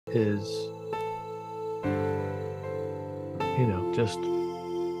is, just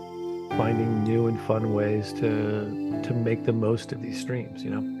finding new and fun ways to make the most of these streams.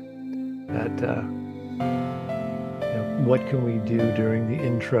 That what can we do during the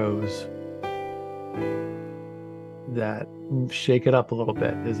intros that shake it up a little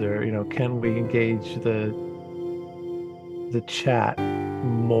bit? Is there, can we engage the chat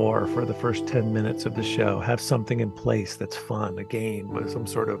more for the first 10 minutes of the show? Have something in place that's fun, a game with some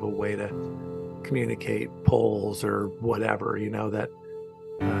sort of a way to communicate, polls or whatever, that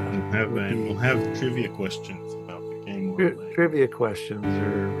We'll have trivia questions about the game we're playing. Trivia questions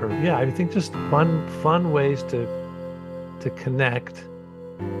or yeah, I think just fun ways to connect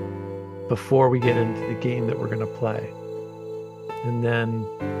before we get into the game that we're going to play. And then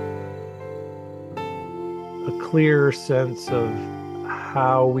a clear sense of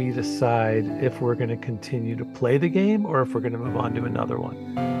how we decide if we're going to continue to play the game or if we're going to move on to another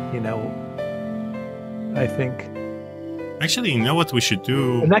one. I think actually, you know what we should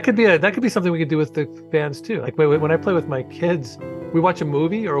do? And that could be something we could do with the fans too. Like when I play with my kids, we watch a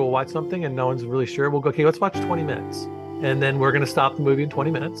movie or we'll watch something and no one's really sure. We'll go, okay, let's watch 20 minutes. And then we're going to stop the movie in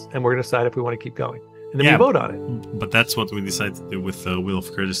 20 minutes and we're going to decide if we want to keep going. And then we vote on it. But that's what we decided to do with Wheel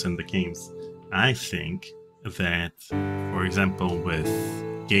of Curtis and the games. I think that, for example, with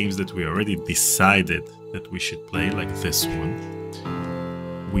games that we already decided that we should play, like this one,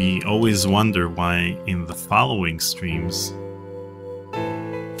 we always wonder why in the following streams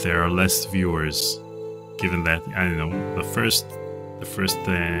there are less viewers, given that, I don't know, the first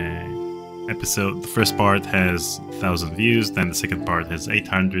episode, the first part has 1,000 views, then the second part has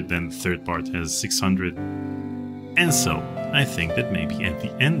 800, then the third part has 600. And so, I think that maybe at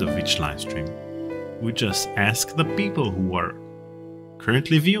the end of each live stream, we just ask the people who are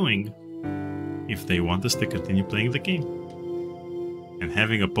currently viewing if they want us to continue playing the game. And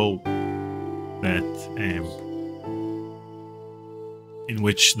having a poll that in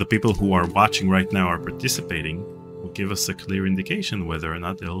which the people who are watching right now are participating will give us a clear indication whether or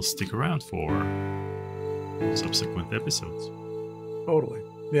not they'll stick around for subsequent episodes. Totally.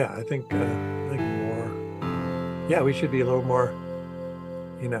 Yeah, I think more. Yeah, we should be a little more.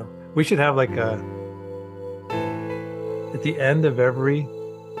 We should have like at the end of every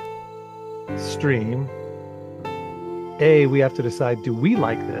stream, we have to decide, do we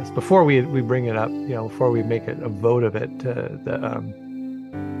like this before we bring it up, before we make it a vote of it,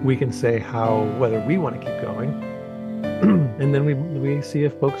 we can say whether we want to keep going. And then we see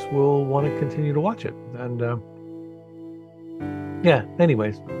if folks will want to continue to watch it. And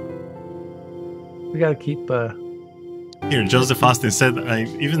anyways, we got to keep here, Joseph Austin said,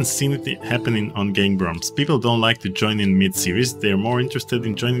 I've even seen it happening on Game Grumps. People don't like to join in mid-series. They're more interested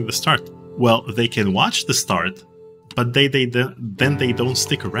in joining the start. Well, they can watch the start, but then they don't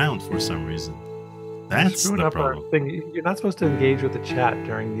stick around for some reason. That's the problem. You're not supposed to engage with the chat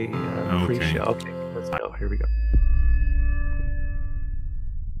during the pre-show. Okay, let's go. Here we go.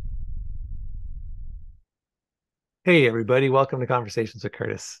 Hey, everybody. Welcome to Conversations with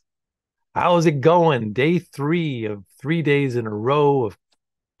Curtis. How's it going? Day 3 of 3 days in a row of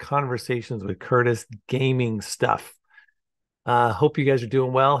Conversations with Curtis gaming stuff. Hope you guys are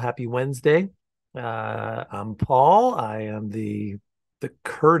doing well. Happy Wednesday. I'm Paul. I am the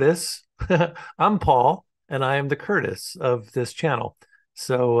Curtis. I'm Paul, and I am the Curtis of this channel.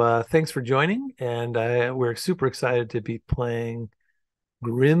 So thanks for joining, and we're super excited to be playing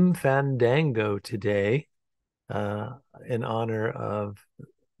Grim Fandango today in honor of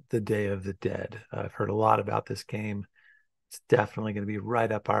the Day of the Dead. I've heard a lot about this game. It's definitely going to be right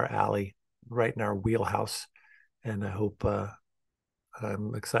up our alley, right in our wheelhouse, and I hope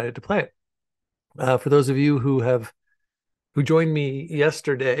I'm excited to play it. For those of you who joined me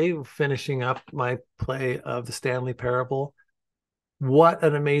yesterday, finishing up my play of the Stanley Parable, what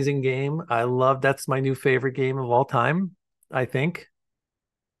an amazing game! That's my new favorite game of all time. I think,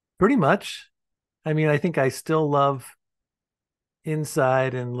 pretty much. I mean, I think I still love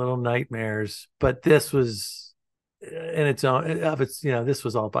Inside and Little Nightmares, but this was in its own this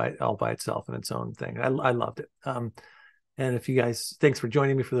was all by itself in its own thing. I loved it. And if you guys, thanks for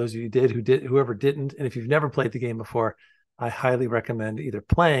joining me. For those of you whoever didn't, and if you've never played the game before, I highly recommend either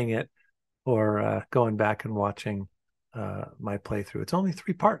playing it or going back and watching my playthrough. It's only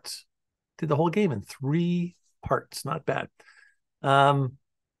 3 parts. Did the whole game in 3 parts. Not bad.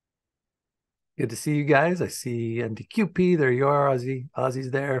 Good to see you guys. I see MDQP. There you are, Ozzy.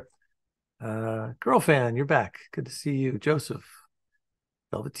 Ozzy's there. Girlfan, you're back. Good to see you. Joseph.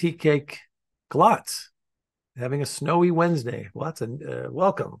 Velvet Tea Cake. Glotz. Having a snowy Wednesday. Lots of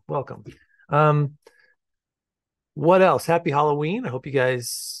welcome. What else? Happy Halloween. I hope you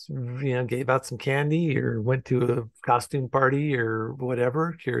guys, gave out some candy or went to a costume party or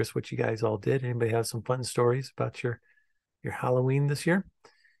whatever. Curious what you guys all did. Anybody have some fun stories about your Halloween this year?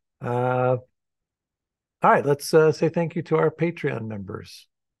 Uh, all right, let's say thank you to our Patreon members,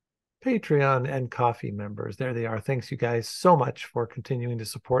 Patreon and coffee members. There they are. Thanks you guys so much for continuing to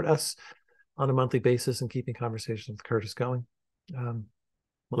support us on a monthly basis and keeping conversations with Curtis going. Um,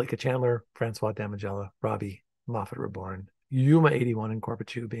 Malika Chandler, Francois Damagella, Robbie, Moffat Reborn, Yuma81, and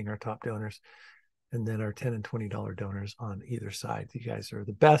Corbichu being our top donors. And then our $10 and $20 donors on either side. You guys are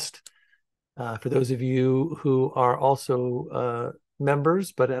the best. For those of you who are also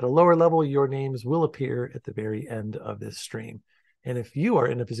members, but at a lower level, your names will appear at the very end of this stream. And if you are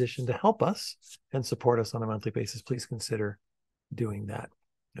in a position to help us and support us on a monthly basis, please consider doing that.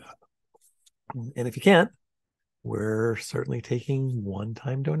 And if you can't, we're certainly taking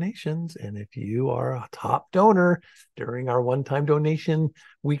one-time donations. And if you are a top donor during our one-time donation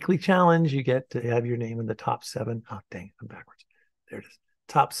weekly challenge, you get to have your name in the top 7. Oh, dang, I'm backwards. There it is.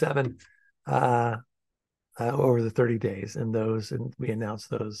 Top 7 over the 30 days. And we announce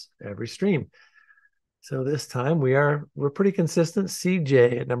those every stream. So this time we're pretty consistent.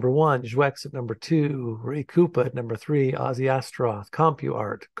 CJ at number 1, Jwex at number 2, Ray Koopa at number 3, Ozzy Astroth,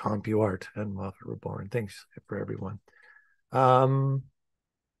 CompuArt, and Moffat Reborn. Thanks for everyone.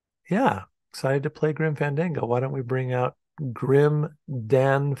 Yeah, excited to play Grim Fandango. Why don't we bring out Grim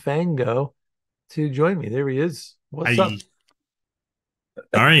Dan Fango to join me? There he is. What's up?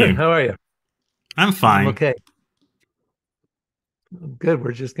 How are you? How are you? I'm fine. I'm okay. Good.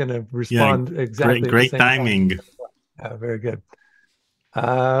 We're just going to respond exactly great the same timing. Time. Yeah, very good.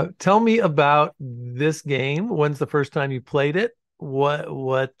 Tell me about this game. When's the first time you played it?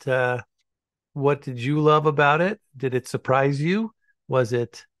 What did you love about it? Did it surprise you? What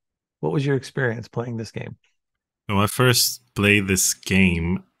was your experience playing this game? So I first played this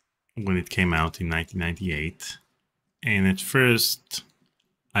game when it came out in 1998, and at first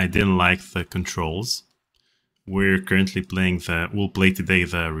I didn't like the controls. We'll play today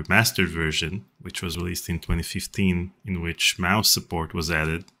the remastered version, which was released in 2015, in which mouse support was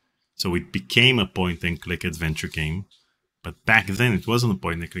added. So it became a point-and-click adventure game. But back then, it wasn't a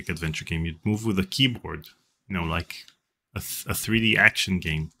point-and-click adventure game. You'd move with a keyboard, like a 3D action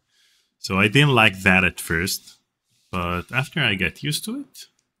game. So I didn't like that at first. But after I got used to it,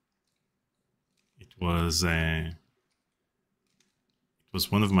 it was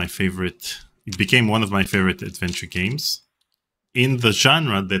one of my favorite... It became one of my favorite adventure games in the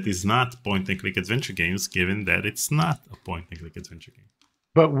genre that is not point-and-click adventure games, given that it's not a point-and-click adventure game.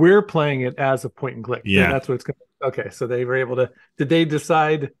 But we're playing it as a point-and-click. Yeah. That's what it's going to... Okay, so they were able to... Did they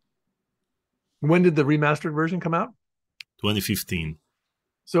decide... When did the remastered version come out? 2015.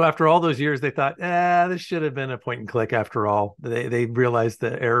 So after all those years, they thought, this should have been a point-and-click after all. They realized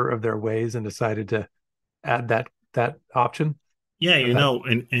the error of their ways and decided to add that option. Yeah,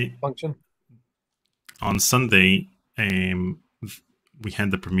 and function. On Sunday, we had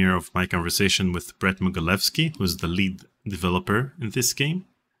the premiere of my conversation with Brett Mogalewski, who's the lead developer in this game.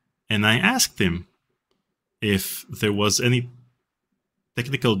 And I asked him if there was any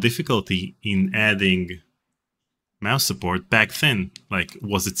technical difficulty in adding mouse support back then. Like,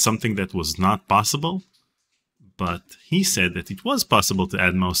 was it something that was not possible? But he said that it was possible to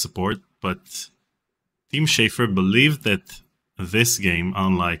add mouse support, but Tim Schafer believed that this game,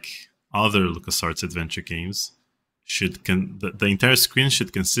 unlike other LucasArts adventure games, the entire screen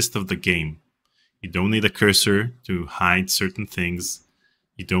should consist of the game. You don't need a cursor to hide certain things.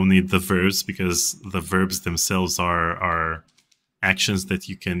 You don't need the verbs, because the verbs themselves are actions that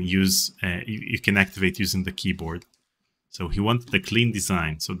you can use. You can activate using the keyboard. So he wanted a clean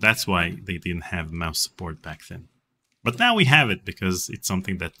design. So that's why they didn't have mouse support back then. But now we have it because it's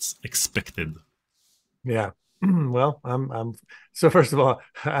something that's expected. Yeah. Well, so first of all,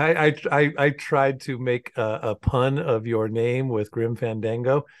 I tried to make a pun of your name with Grim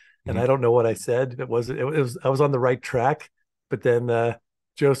Fandango, and I don't know what I said. It was I was on the right track, but then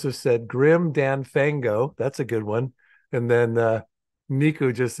Joseph said Grim Dan Fango. That's a good one. And then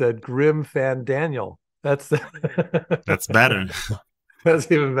Niku just said Grim Fan Daniel. That's better.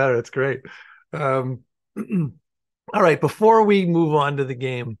 That's even better. That's great. All right, before we move on to the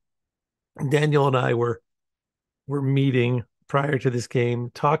game, Daniel and I were meeting prior to this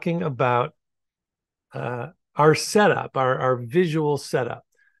game, talking about our setup, our visual setup.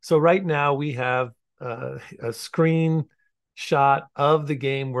 So right now we have a screen shot of the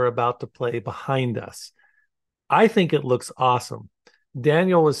game we're about to play behind us. I think it looks awesome.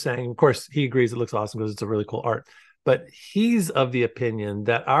 Daniel was saying, of course, he agrees it looks awesome because it's a really cool art, but he's of the opinion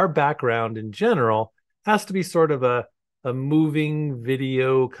that our background in general has to be sort of a moving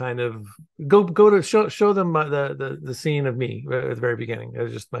video kind of go to show them the scene of me at the very beginning. It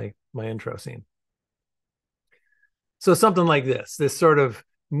was just my intro scene. So something like this sort of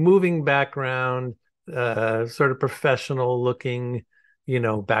moving background, sort of professional looking,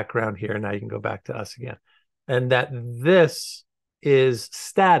 background here. Now you can go back to us again. And that this is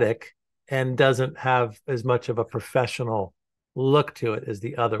static and doesn't have as much of a professional look to it as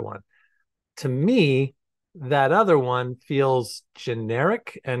the other one. To me, that other one feels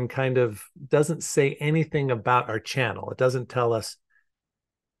generic and kind of doesn't say anything about our channel. It doesn't tell us,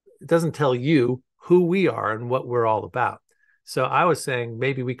 it doesn't tell you who we are and what we're all about. So I was saying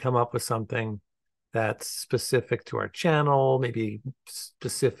maybe we come up with something that's specific to our channel, maybe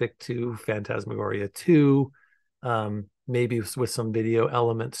specific to Phantasmagoria 2, maybe with some video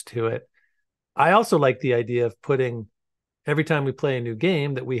elements to it. I also like the idea of putting every time we play a new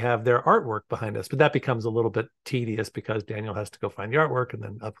game that we have their artwork behind us, but that becomes a little bit tedious because Daniel has to go find the artwork and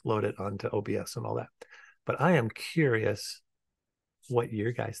then upload it onto OBS and all that. But I am curious what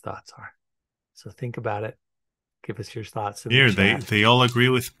your guys' thoughts are. So think about it. Give us your thoughts in Here, the chat. they all agree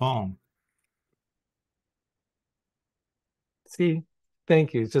with Paul. See,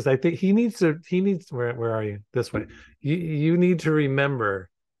 thank you. It's just I think he needs where are you? This way. You need to remember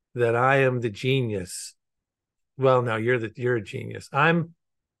that I am the genius. Well, no, you're a genius.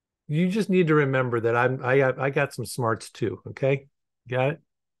 You just need to remember that I got some smarts too, okay? Got it?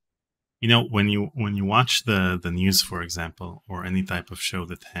 When you watch the news, for example, or any type of show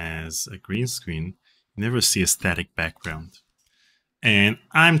that has a green screen, you never see a static background. And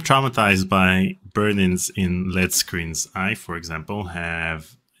I'm traumatized by burn-ins in LED screens. I, for example,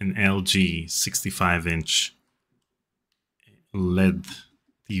 have an LG 65-inch LED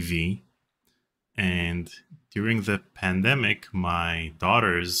TV. And during the pandemic, my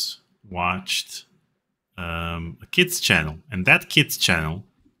daughters watched a kids channel. And that kids channel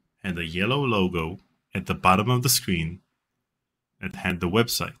had a yellow logo at the bottom of the screen that had the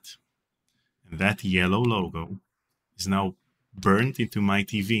website. And that yellow logo is now burned into my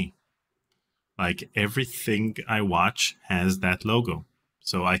TV. Like everything I watch has that logo.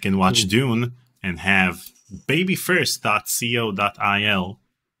 So I can watch Dune and have babyfirst.co.il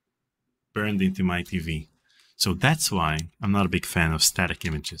burned into my TV. So that's why I'm not a big fan of static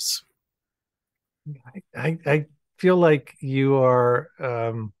images. I feel like you are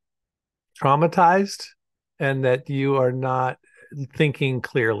traumatized and that you are not thinking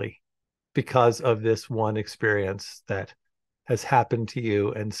clearly because of this one experience that has happened to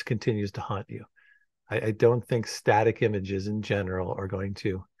you and continues to haunt you. I don't think static images in general are going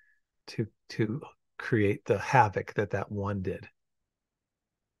to create the havoc that one did.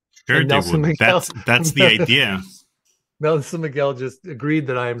 Sure, And they Nelson would. Miguel, That's the idea. Nelson Miguel just agreed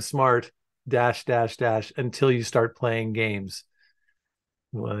that I am smart dash dash dash until you start playing games.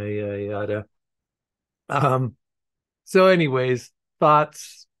 Yada. So anyways,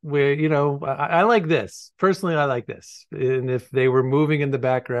 thoughts where I like this. Personally, I like this. And if they were moving in the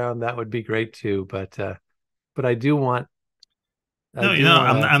background, that would be great too. But I do want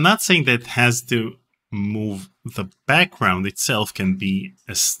I'm not saying that it has to move. The background itself can be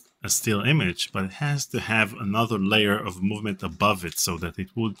a still image, but it has to have another layer of movement above it so that it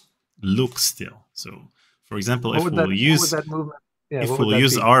would look still. So, for example, if we'll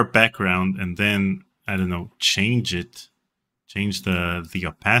use our background and then, I don't know, change the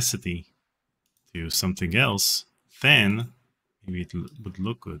opacity to something else, then maybe it would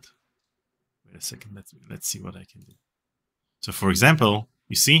look good. Wait a second, let's see what I can do. So, for example,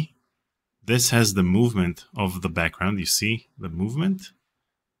 you see, this has the movement of the background. You see the movement,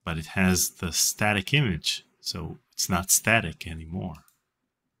 but it has the static image. So it's not static anymore.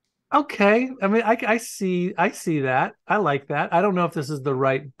 Okay. I mean, I see that. I like that. I don't know if this is the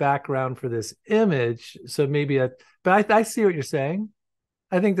right background for this image. So maybe but I see what you're saying.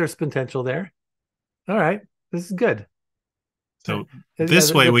 I think there's potential there. All right. This is good. So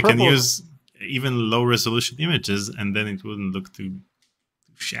this way we can use even low resolution images and then it wouldn't look too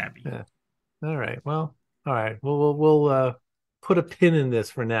shabby. Yeah. All right. Well, all right. We'll put a pin in this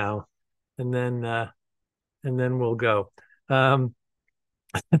for now and then we'll go.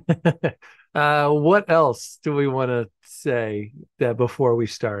 What else do we want to say that before we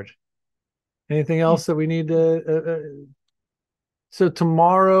start? Anything else that we need to so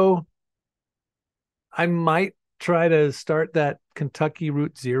tomorrow I might try to start that Kentucky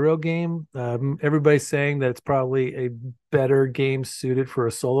Route Zero game. Everybody's saying that it's probably a better game suited for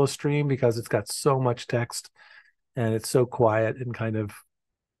a solo stream because it's got so much text and it's so quiet and kind of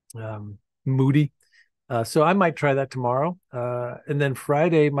moody. So I might try that tomorrow. And then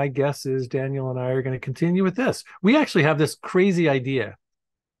Friday, my guess is Daniel and I are going to continue with this. We actually have this crazy idea.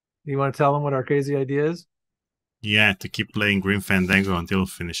 You want to tell them what our crazy idea is? Yeah, to keep playing Grim Fandango until we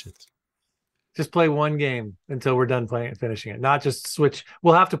finish it. Just play one game until we're done finishing it. Not just switch.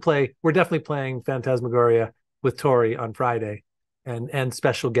 We'll have to play. We're definitely playing Phantasmagoria with Tori on Friday, and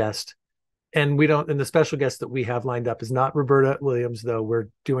special guest. And we don't. And the special guest that we have lined up is not Roberta Williams, though. We're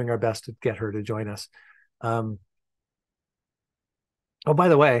doing our best to get her to join us. Oh, by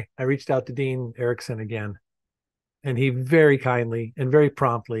the way, I reached out to Dean Erickson again, and he very kindly and very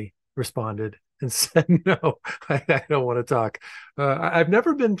promptly responded and said, "No, I don't want to talk." I've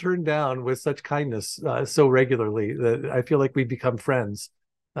never been turned down with such kindness so regularly that I feel like we become friends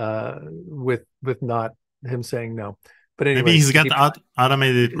with not him saying no. But anyway, maybe he's got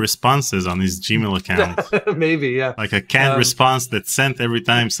automated responses on his Gmail account. Maybe, yeah, like a canned response that's sent every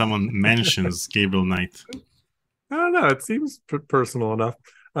time someone mentions Gabriel Knight. I don't know. It seems personal enough.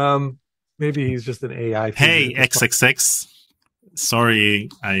 Maybe he's just an AI. Hey, XXX. Sorry,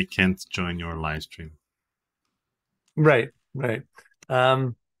 I can't join your live stream. Right.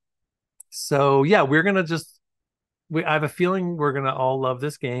 So yeah, we're gonna I have a feeling we're gonna all love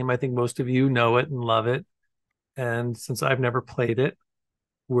this game. I think most of you know it and love it. And since I've never played it,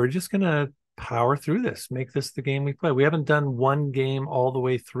 we're just gonna power through this, make this the game we play. We haven't done one game all the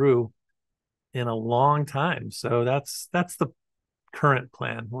way through in a long time. So that's the current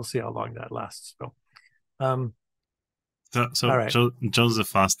plan. We'll see how long that lasts. So all right.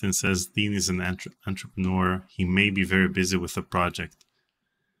 Joseph Austin says Dean is an entrepreneur. He may be very busy with the project.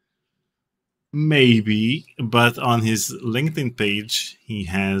 Maybe, but on his LinkedIn page, he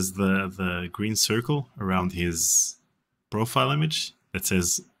has the green circle around his profile image that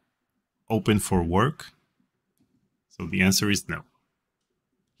says open for work. So the answer is no.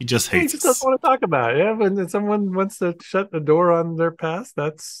 He just hates He just doesn't want to talk about it. Yeah, when someone wants to shut the door on their past,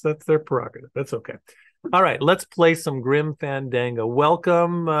 that's their prerogative. That's okay. All right, let's play some Grim Fandango.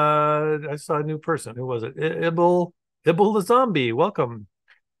 Welcome. I saw a new person. Who was it? Ibble the Zombie. Welcome.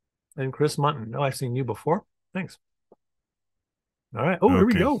 And Chris Munton. Oh, I've seen you before. Thanks. All right. Oh, okay. Here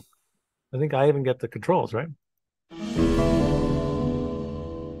we go. I think I even get the controls, right?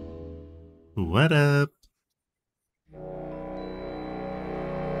 What up?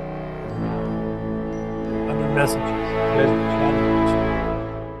 Under messages.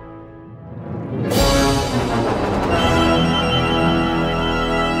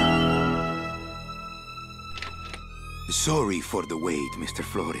 Sorry for the wait, Mr.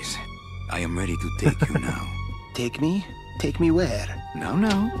 Flores. I am ready to take you now. Take me? Take me where?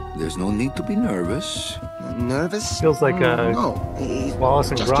 Now. There's no need to be nervous. Nervous? Feels like no. Wallace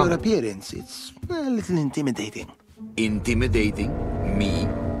and just Gromit. Your appearance. It's a little intimidating. Intimidating? Me?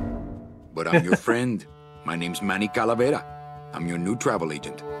 But I'm your friend. My name's Manny Calavera. I'm your new travel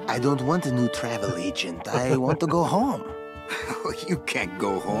agent. I don't want a new travel agent. I want to go home. You can't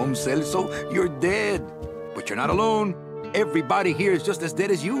go home, Celso. You're dead. But you're not alone. Everybody here is just as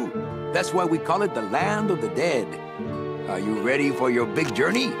dead as you. That's why we call it the land of the dead. Are you ready for your big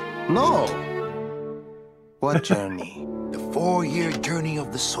journey? No. What journey? The 4-year journey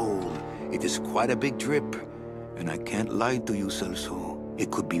of the soul. It is quite a big trip. And I can't lie to you, Celso.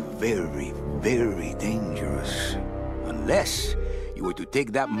 It could be very, very dangerous. Unless you were to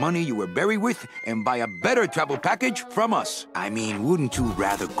take that money you were buried with and buy a better travel package from us. I mean, wouldn't you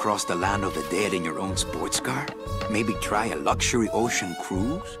rather cross the land of the dead in your own sports car? Maybe try a luxury ocean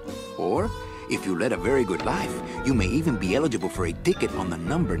cruise? Or, if you led a very good life, you may even be eligible for a ticket on the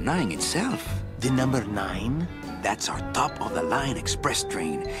number 9 itself. The number 9? That's our top-of-the-line express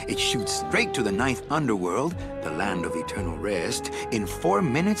train. It shoots straight to the 9th underworld, the land of eternal rest, in 4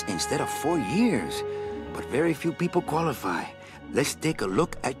 minutes instead of 4 years. But very few people qualify. Let's take a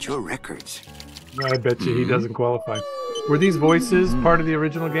look at your records. I bet you he doesn't qualify. Were these voices part of the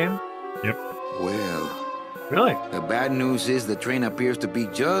original game? Yep. Well... Really? The bad news is the train appears to be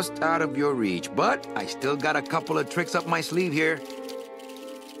just out of your reach, but I still got a couple of tricks up my sleeve here.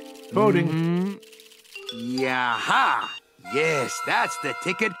 Voting. Yaha! Yes, that's the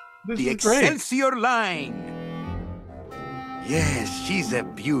ticket. The Excelsior line. Yes, she's a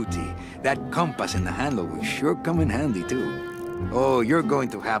beauty. That compass in the handle will sure come in handy, too. Oh, you're going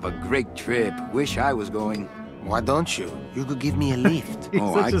to have a great trip. Wish I was going. Why don't you? You could give me a lift.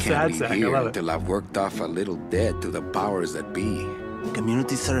 Oh, I can't leave here until I've worked off a little debt to the powers that be.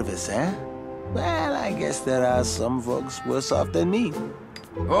 Community service, eh? Well, I guess there are some folks worse off than me.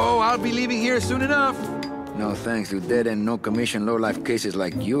 Oh, I'll be leaving here soon enough. No thanks to dead and no commission low-life cases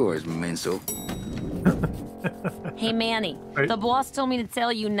like yours, Menso. Hey, Manny, the boss told me to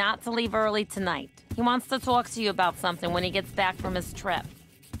tell you not to leave early tonight. He He wants to talk to you about something when he gets back from his trip.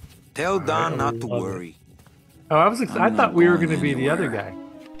 Tell Don I not to love it. worry, Oh, I I'm thought not we were going going to be the other anywhere.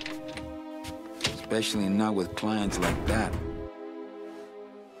 guy. especially not with clients like that.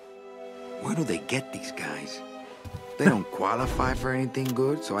 Where do they get these guys? They don't qualify for anything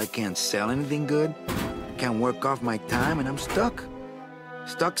good, so I can't sell anything good. Can't work off my time, and I'm stuck.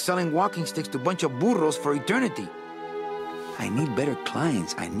 Stuck selling walking sticks to a bunch of burros for eternity. I need better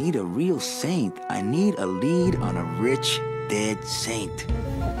clients. I need a real saint. I need a lead on a rich, dead saint.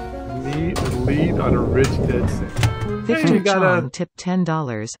 Lead on a rich dead saint. Victor you got Chong a tipped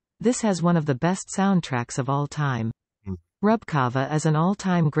 $10. This has one of the best soundtracks of all time. Hmm. Rubkava is an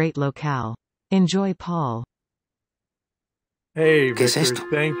all-time great locale. Enjoy, Paul. Hey, ¿Qué es Victor, esto?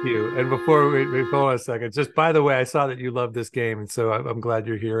 thank you. And before we hold on a second, just by the way, I saw that you love this game, and so I'm glad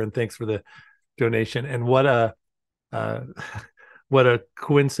you're here. And thanks for the donation. And what a uh, what a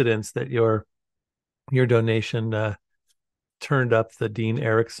coincidence that your donation turned up the Dean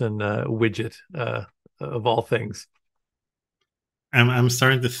Erickson widget of all things. I'm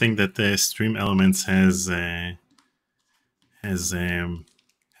starting to think that the Stream Elements has a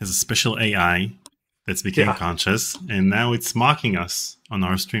special AI that's became conscious, and now it's mocking us on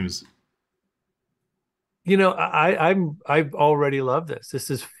our streams. You know, I've already loved this.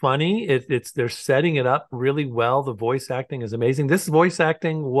 This is funny. It's they're setting it up really well. The voice acting is amazing. This voice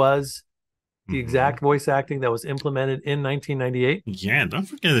acting was the exact voice acting that was implemented in 1998. Yeah, don't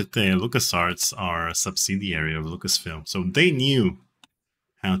forget that LucasArts are a subsidiary of Lucasfilm, so they knew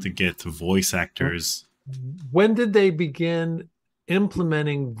how to get voice actors. When did they begin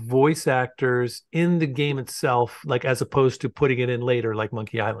implementing voice actors in the game itself, like as opposed to putting it in later, like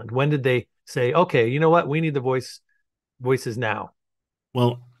Monkey Island? When did they say, okay, you know what, we need the voices now?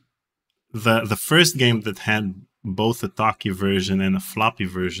 Well, the first game that had both a talkie version and a floppy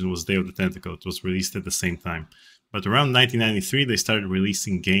version was Day of the Tentacle. It was released at the same time. But around 1993, they started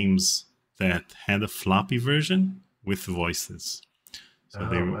releasing games that had a floppy version with voices.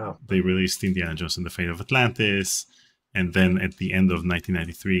 So they released Indiana Jones and the Fate of Atlantis, and then at the end of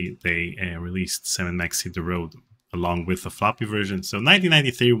 1993, they released Seven Max Hit the Road along with a floppy version. So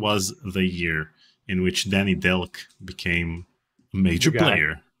 1993 was the year in which Danny Delk became a major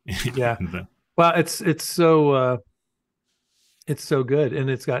player. Yeah. Well, it's so good, and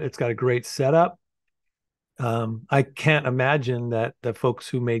it's got a great setup. I can't imagine that the folks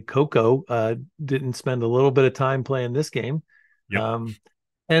who made Coco didn't spend a little bit of time playing this game. Yep.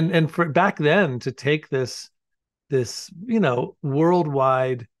 And for back then to take this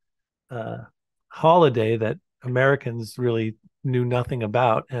worldwide holiday that Americans really knew nothing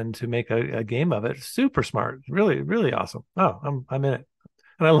about, and to make a game of it, super smart, really, really awesome. Oh, I'm in it.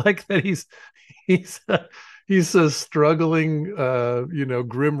 And I like that he's a struggling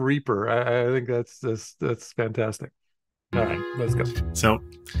Grim Reaper. I think that's fantastic. All right, let's go. So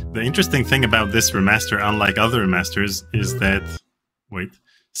the interesting thing about this remaster, unlike other remasters, is that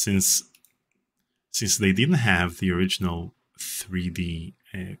since they didn't have the original 3D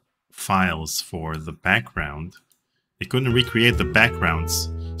files for the background, they couldn't recreate the backgrounds,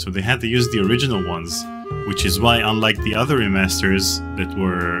 so they had to use the original ones, which is why, unlike the other remasters that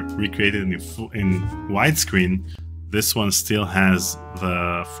were recreated in widescreen, this one still has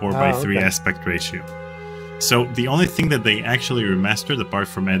the 4:3 aspect ratio. So the only thing that they actually remastered, apart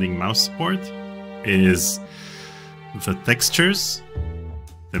from adding mouse support, is the textures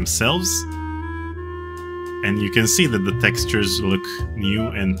themselves. And you can see that the textures look new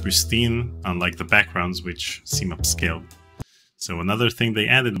and pristine, unlike the backgrounds, which seem upscaled. So another thing they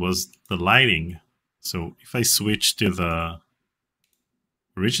added was the lighting. So if I switch to the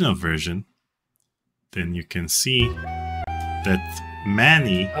original version, then you can see that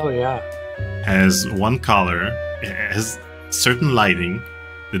Manny has one color, has certain lighting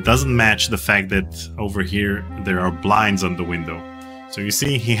that doesn't match the fact that over here there are blinds on the window. So you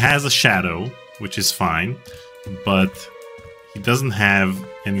see he has a shadow, which is fine, but he doesn't have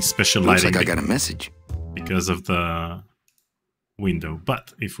any special lighting. Looks like I got a message. Because of the window.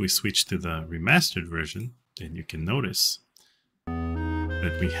 But if we switch to the remastered version, then you can notice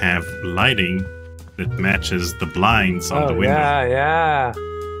that we have lighting that matches the blinds on the window. Yeah.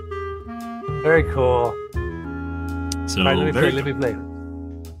 Very cool. So all right, let me play.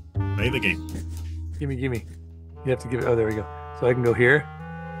 Play the game. Gimme. You have to give it. Oh, there we go. So I can go here.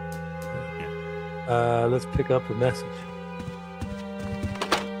 Let's pick up a message.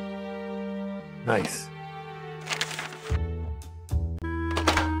 Nice.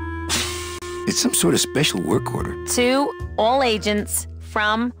 It's some sort of special work order. To all agents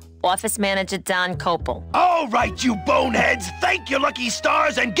from Office Manager Don Copel. All right, you boneheads, thank your lucky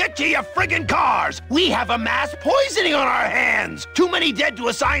stars and get to your friggin' cars. We have a mass poisoning on our hands. Too many dead to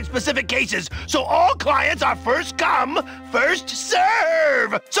assign specific cases, so all clients are first come, first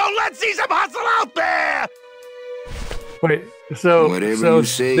serve. So let's see some hustle out there. Wait, so Whatever you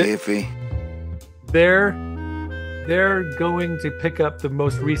say, Iffy. They're going to pick up the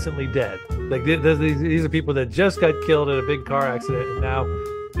most recently dead. Like these are people that just got killed in a big car accident, and now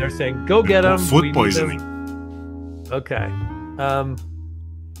they're saying, "Go get them." Food poisoning. Okay.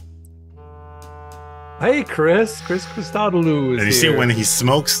 Hey, Chris Christodoulou is And you here. see, when he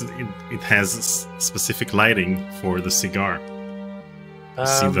smokes, it has specific lighting for the cigar. You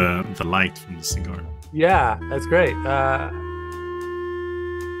see the light from the cigar. Yeah, that's great.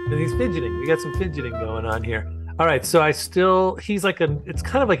 And he's fidgeting. We got some fidgeting going on here. All right, so he's like it's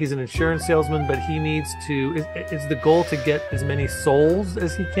kind of like he's an insurance salesman, but he needs to, is the goal to get as many souls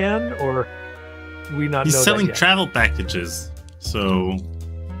as he can, or we not He's know selling that yet? travel packages, so...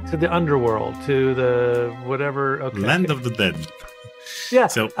 To the underworld, to the whatever, okay. Land of the Dead. Yeah,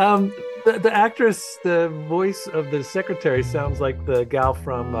 So, the actress, the voice of the secretary sounds like the gal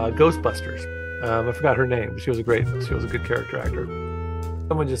from Ghostbusters. I forgot her name. She was a good character actor.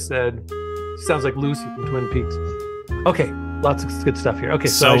 Someone just said, she sounds like Lucy from Twin Peaks. Okay, lots of good stuff here. Okay,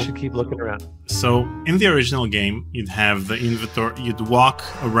 so I should keep looking around. So in the original game, you'd have the inventory, you'd walk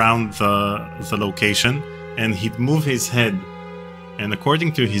around the location, and he'd move his head. And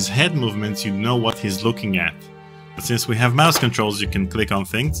according to his head movements, you know what he's looking at. But since we have mouse controls, you can click on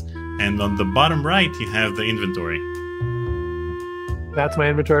things, and on the bottom right, you have the inventory. That's my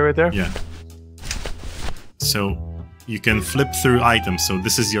inventory right there? Yeah. So you can flip through items. So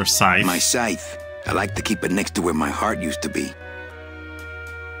this is your scythe. My scythe. I like to keep it next to where my heart used to be.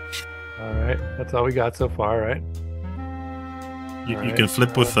 All right, that's all we got so far, right? You All right. can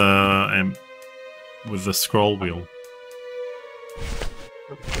flip with the scroll wheel.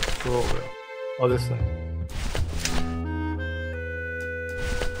 Scroll wheel. Oh, this thing.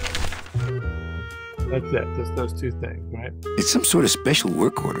 That's it. Just those two things, right? It's some sort of special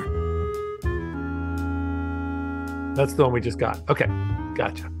work order. That's the one we just got. Okay,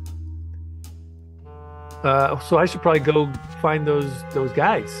 gotcha. So I should probably go find those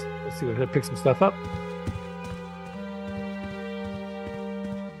guys. Let's see, we're gonna pick some stuff up.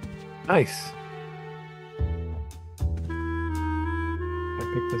 Nice. I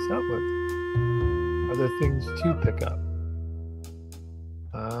picked this up with. Are there things to pick up?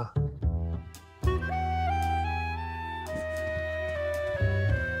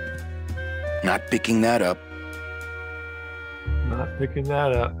 Not picking that up. Not picking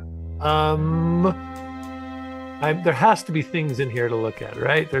that up. There has to be things in here to look at,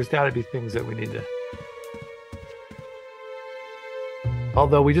 right? There's got to be things that we need to.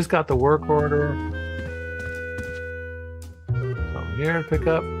 Although we just got the work order. Something here to pick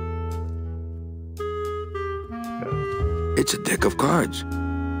up. It's a deck of cards.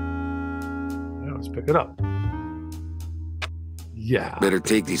 Yeah, let's pick it up. Yeah. Better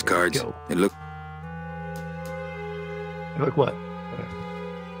take these cards. Go. They look... Look what?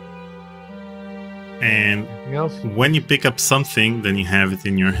 And Anything else? when you pick up something, then you have it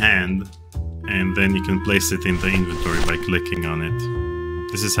in your hand, and then you can place it in the inventory by clicking on it.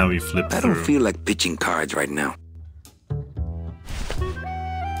 This is how you flip I through. don't feel like pitching cards right now. Okay.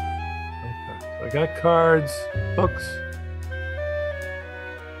 So I got cards, books.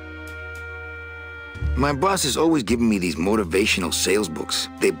 My boss is always giving me these motivational sales books.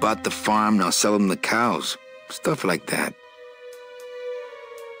 They bought the farm, now sell them the cows. Stuff like that.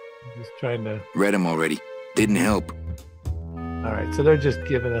 Just trying to. Read them already. Didn't help. All right, so they're just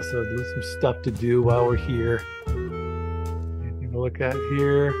giving us some stuff to do while we're here. Anything to look at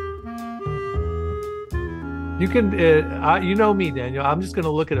here? You can, you know me, Daniel. I'm just going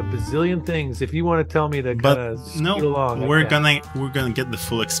to look at a bazillion things. If you want to tell me to kind of scoot no, along, we're gonna get the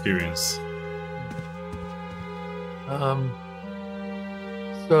full experience.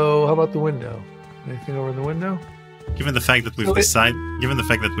 So how about the window? Anything over in the window? Given the fact that we've decided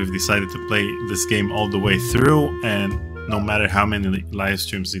to play this game all the way through, and no matter how many live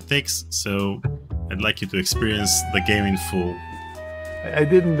streams it takes, so I'd like you to experience the game in full. I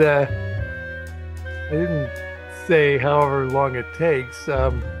didn't say however long it takes.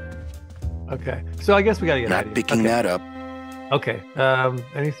 Okay, so I guess we gotta get Not picking that up. Okay.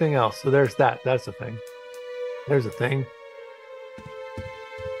 Anything else? So there's that. That's a thing. There's a thing.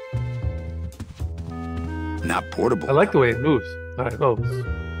 Not portable. I like the way it moves. All right. Oh.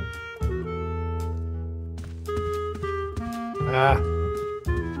 All right.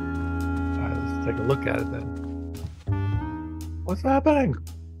 Let's take a look at it then. What's happening?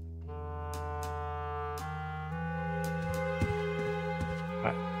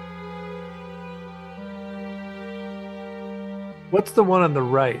 What's the one on the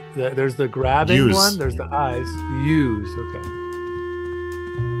right? There's the grabbing Use. one. There's the eyes. Use. Okay.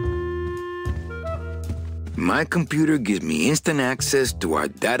 My computer gives me instant access to our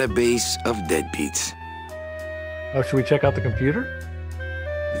database of deadbeats. Oh, should we check out the computer?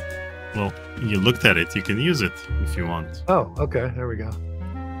 Well, you looked at it. You can use it if you want. Oh, okay. There we go.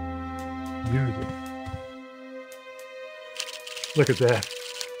 Use it. Look at that.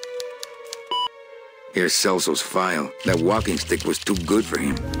 Here's Celso's file. That walking stick was too good for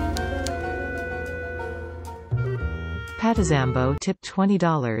him. Patazambo tipped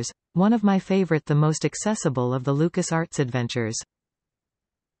 $20. One of my favorite, the most accessible of the LucasArts adventures.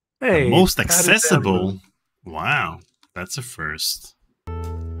 Hey, Most how did that accessible? move? Wow, that's a first.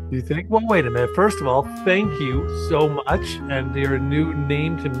 You think? Well, wait a minute. First of all, thank you so much. And you're a new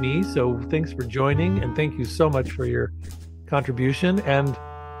name to me. So thanks for joining. And thank you so much for your contribution. And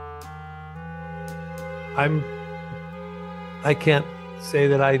I can't say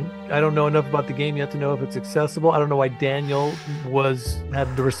that I don't know enough about the game yet to know if it's accessible. I don't know why Daniel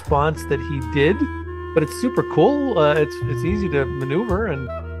had the response that he did, but it's super cool. It's easy to maneuver, and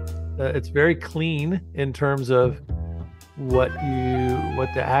it's very clean in terms of what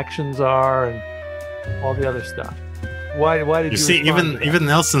the actions are and all the other stuff. Why did you see? respond to that? Even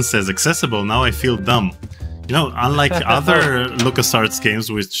Nelson says accessible. Now I feel dumb. You know, unlike other LucasArts games,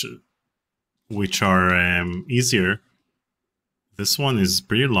 which are easier, this one is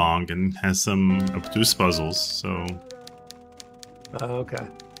pretty long and has some obtuse puzzles. So, okay.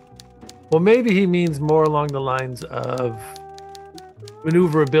 Well, maybe he means more along the lines of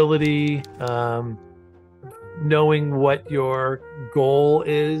maneuverability, knowing what your goal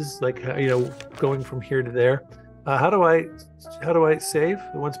is, like going from here to there. How do I save?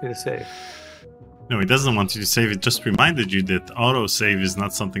 It wants me to save. no, it doesn't want you to save. It just reminded you that autosave is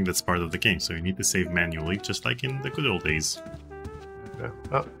not something that's part of the game, so you need to save manually, just like in the good old days. Okay.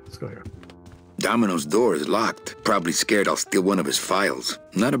 Oh, let's go here. Domino's door is locked. Probably scared I'll steal one of his files.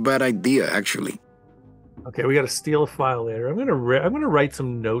 Not a bad idea, actually. Okay, we got to steal a file later. I'm gonna write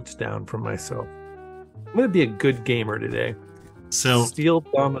some notes down for myself. I'm gonna be a good gamer today. So, Steal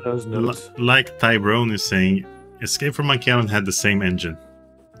Domino's notes. like Tyrone is saying, Escape from Monkey Island had the same engine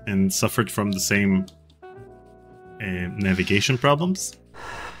and suffered from the same navigation problems.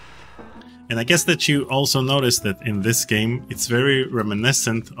 And I guess that you also noticed that in this game, it's very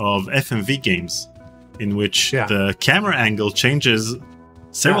reminiscent of FMV games, in which the camera angle changes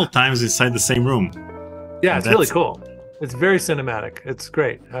several times inside the same room. Yeah, it's really cool. It's very cinematic. It's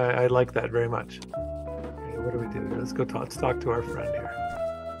great. I like that very much. Okay, what do we do here? Let's go talk. Let's talk to our friend here.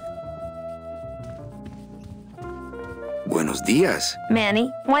 Buenos dias. Manny,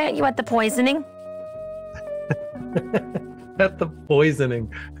 why aren't you at the poisoning? At the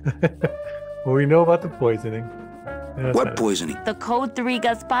poisoning. Well, we know about the poisoning. Yeah, What poisoning? The Code 3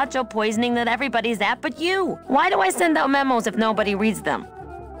 gazpacho poisoning that everybody's at but you. Why do I send out memos if nobody reads them?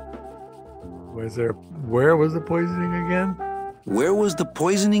 Where was the poisoning again? Where was the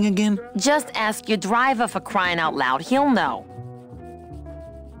poisoning again? Just ask your driver, for crying out loud. He'll know.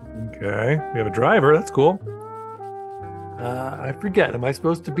 Okay, we have a driver. That's cool. I forget. Am I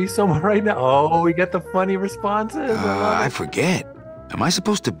supposed to be somewhere right now? Oh, we get the funny responses. I forget. Am I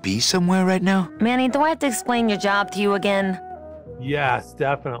supposed to be somewhere right now? Manny, do I have to explain your job to you again? Yes,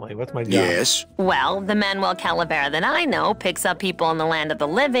 definitely. What's my job? Yes. Well, the Manuel Calavera that I know picks up people in the land of the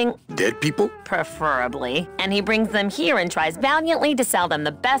living, Dead people? preferably, and he brings them here and tries valiantly to sell them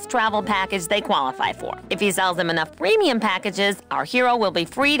the best travel package they qualify for. If he sells them enough premium packages, our hero will be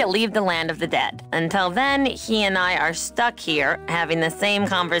free to leave the land of the dead. Until then, he and I are stuck here having the same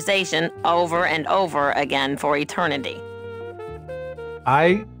conversation over and over again for eternity.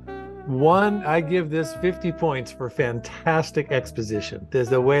 I give this 50 points for fantastic exposition.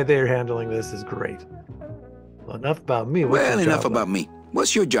 The way they're handling this is great. Well, enough about me. What's Well, your enough job about me.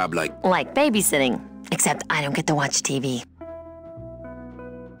 What's your job like? Like babysitting, except I don't get to watch TV.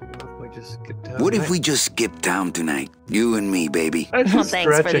 What if we just skip town tonight? You and me, baby. Well,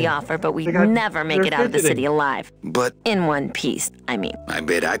 thanks for the offer, but we'd never make it out of the city alive. But in one piece, I mean. I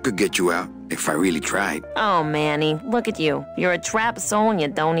bet I could get you out if I really tried. Oh, Manny, look at you. You're a trapped soul and you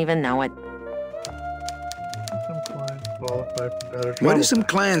don't even know it. Why do some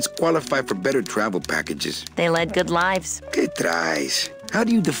clients qualify for better travel packages? They led good lives. Que traes? How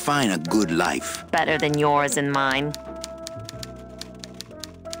do you define a good life? Better than yours and mine.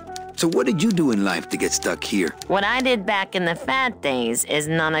 So what did you do in life to get stuck here? What I did back in the fat days is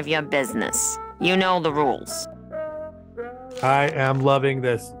none of your business. You know the rules. I am loving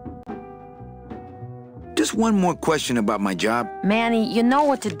this. Just one more question about my job. Manny, you know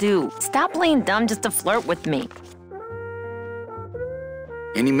what to do. Stop playing dumb just to flirt with me.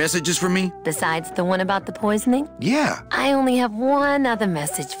 Any messages for me? Besides the one about the poisoning? Yeah. I only have one other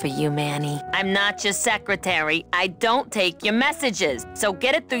message for you, Manny. I'm not your secretary. I don't take your messages. So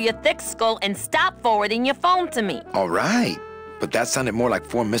get it through your thick skull and stop forwarding your phone to me. All right. But that sounded more like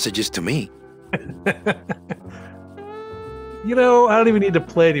 4 messages to me. You know, I don't even need to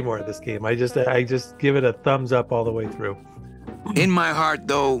play anymore of this game. I just give it a thumbs up all the way through. In my heart,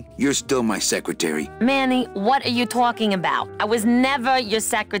 though, you're still my secretary. Manny, what are you talking about? I was never your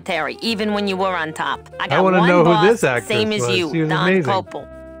secretary, even when you were on top. I got wanna one know who boss, this actress same as was. you, She was Don amazing. Copel.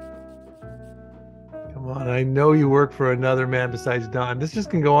 Come on, I know you work for another man besides Don. This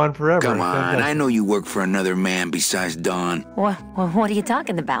just can go on forever. Come on, I know you work for another man besides Don. What are you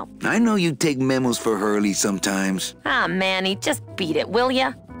talking about? I know you take memos for Hurley sometimes. Ah, Manny, just beat it, will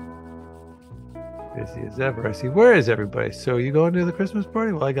ya? Busy as ever. I see. Where is everybody? So you going to the Christmas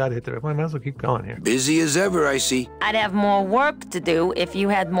party? Well, I got to hit the... I might as well keep going here. Busy as ever, I see. I'd have more work to do if you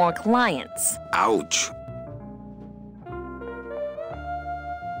had more clients. Ouch.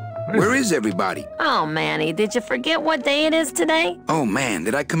 Where is everybody? Oh, Manny, did you forget what day it is today? Oh, man,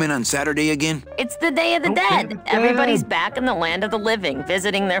 did I come in on Saturday again? It's the Day of the Dead. Everybody's back in the land of the living,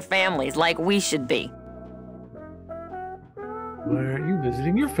 visiting their families like we should be. Why aren't you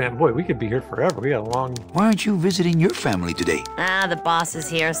visiting your family? Boy, we could be here forever. We got a long... Why aren't you visiting your family today? Ah, the boss is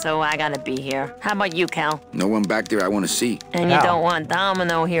here, so I gotta be here. How about you, Cal? No one back there I want to see. And you don't want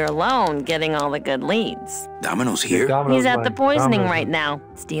Domino here alone, getting all the good leads. Domino's here? He's at the poisoning right now,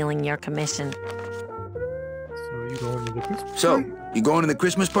 stealing your commission. So you going to the Christmas party? So, you going to the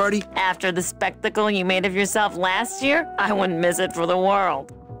Christmas party? After the spectacle you made of yourself last year, I wouldn't miss it for the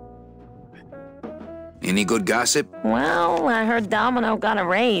world. Any good gossip? Well, I heard Domino got a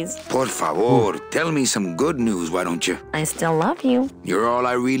raise. Por favor, tell me some good news, why don't you? I still love you. You're all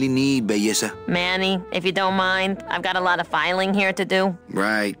I really need, belleza. Manny, if you don't mind, I've got a lot of filing here to do.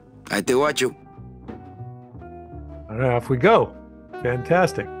 Right. I te watch you. All right, off we go.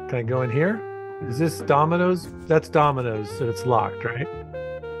 Fantastic. Can I go in here? Is this Domino's? That's Domino's, so it's locked, right?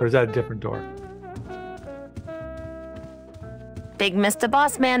 Or is that a different door? Big Mr.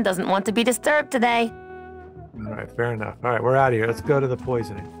 Boss Man doesn't want to be disturbed today. All right, fair enough. All right, we're out of here. Let's go to the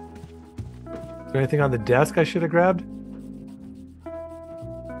poisoning. Is there anything on the desk I should have grabbed?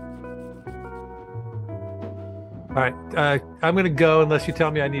 All right, I'm going to go unless you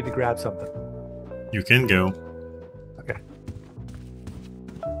tell me I need to grab something. You can go. Okay.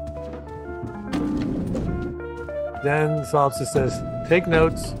 Then Solipsis says, take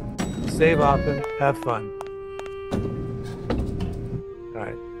notes, save often, have fun. All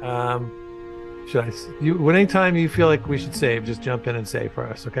right. Should I? Anytime you feel like we should save, just jump in and save for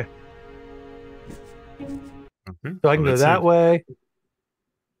us, okay? Okay. So I can go that way.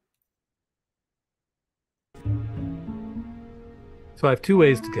 So I have 2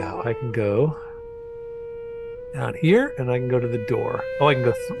 ways to go. I can go down here, and I can go to the door. Oh, I can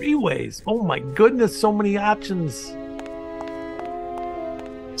go 3 ways. Oh my goodness, so many options.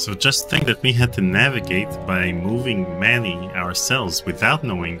 So just think that we had to navigate by moving Manny ourselves without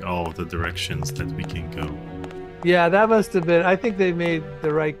knowing all of the directions that we can go. Yeah, that must have been... I think they made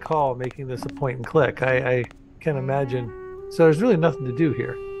the right call making this a point and click. I can't imagine. So there's really nothing to do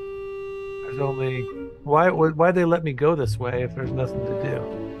here. There's only... Why'd they let me go this way if there's nothing to do?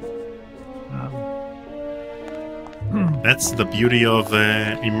 That's the beauty of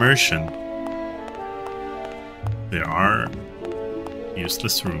immersion. There are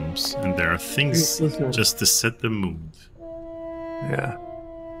useless rooms, and there are things just to set the mood. Yeah.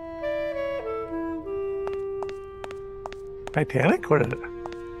 Titanic? What is it?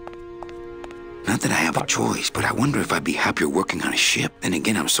 Not that I have a choice, but I wonder if I'd be happier working on a ship. Then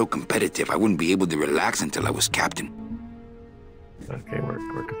again, I'm so competitive, I wouldn't be able to relax until I was captain. Okay,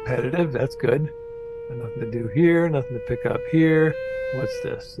 we're competitive. That's good. Nothing to do here. Nothing to pick up here. What's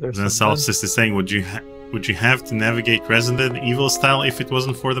this? Then Solstice is saying, would you have to navigate Resident Evil style if it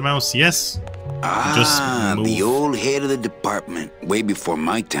wasn't for the mouse? Yes. Ah, the old head of the department. Way before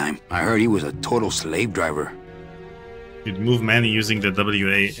my time. I heard he was a total slave driver. You'd move Manny using the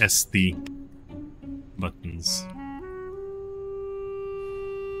WASD buttons.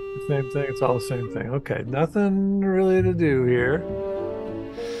 The same thing. It's all the same thing. Okay, nothing really to do here.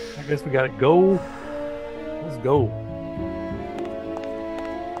 I guess we gotta go. Let's go.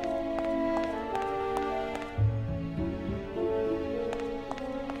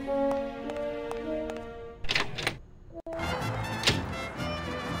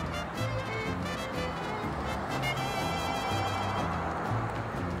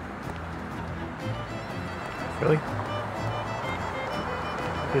 Really?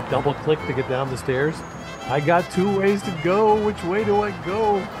 Hit double click to get down the stairs. I got 2 ways to go. Which way do I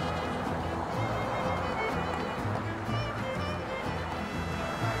go?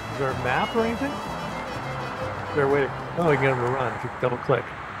 Is there a map or anything? Is there a way to... Oh, I can get him to run if you double click.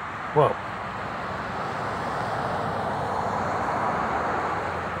 Whoa.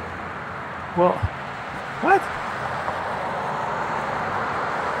 Well, what?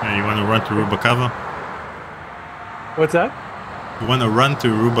 Hey, you want to run to Rubacava? What's that? You want to run to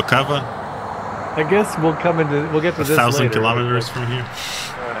Rubacava? I guess we'll get to this 1,000 later. kilometers from here.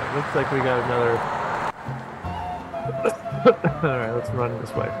 Alright, looks like we got another... Alright, let's run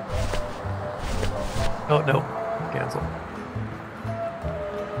this way. Oh, no. Cancel.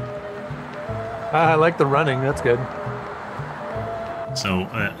 I like the running, that's good. So,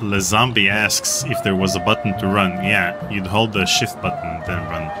 Le Zombie asks if there was a button to run. Yeah, you'd hold the shift button, then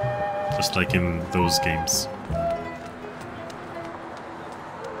run. Just like in those games.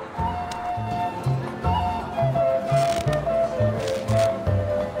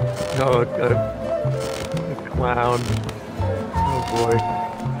 Oh, a clown. Oh boy.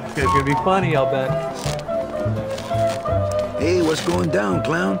 It's gonna be funny, I'll bet. Hey, what's going down,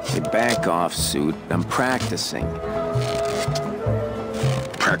 clown? Hey, back off, suit. I'm practicing.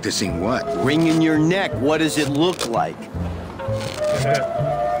 Practicing what? Wringing your neck. What does it look like?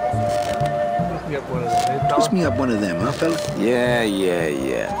 Twist me up one of them. Hey, fella? Twist me up one of them, huh, fella?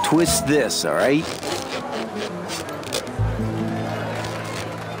 Yeah. Twist this, all right?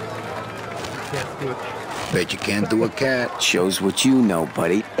 Can't do it. Bet you can't do a cat. Shows what you know,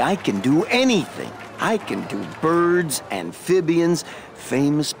 buddy. I can do anything. I can do birds, amphibians,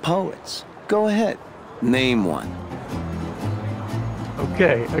 famous poets. Go ahead. Name one.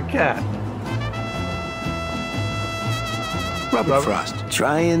 Okay, a cat. Robert Frost.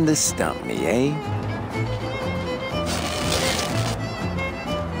 Trying to stump me, eh?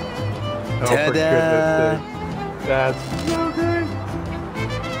 Oh, for Ta-da! goodness sake. That's so good.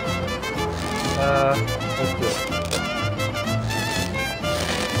 Let's do it.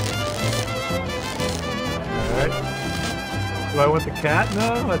 Alright. Do I want the cat?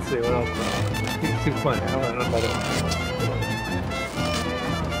 No? Let's see, what else? It's too funny. I don't know if I don't.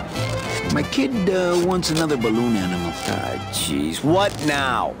 My kid wants another balloon animal. Ah, jeez. What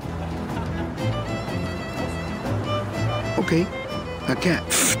now? Okay, a cat.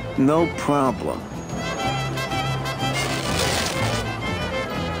 No problem.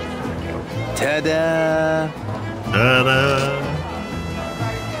 Ta-da! Ta-da!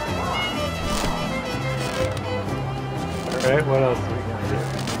 Alright, what else do we got here?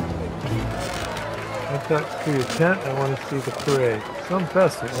 I've got through your tent. I want to see the parade. Some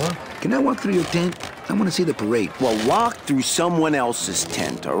festival, huh? Can I walk through your tent? I want to see the parade. Well, walk through someone else's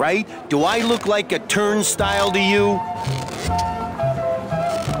tent, all right? Do I look like a turnstile to you?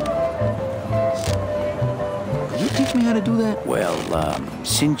 Will you teach me how to do that? Well,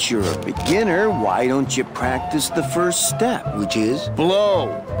 since you're a beginner, why don't you practice the first step? Which is? Blow!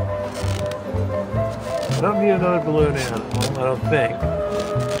 I don't need another balloon animal, I don't think.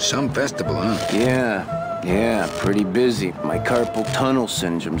 Some festival, huh? Yeah, pretty busy. My carpal tunnel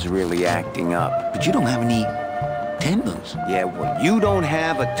syndrome's really acting up. But you don't have any tendons. Yeah, well, you don't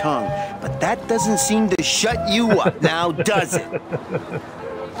have a tongue, but that doesn't seem to shut you up now, does it? Who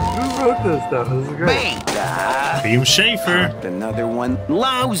wrote this stuff? This is great. Bang! Team Schaefer. Another one.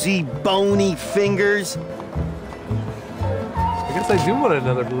 Lousy, bony fingers. I guess I do want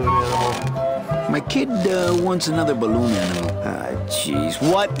another balloon animal. My kid wants another balloon animal. Ah, jeez.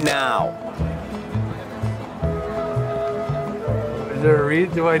 What now? Is there a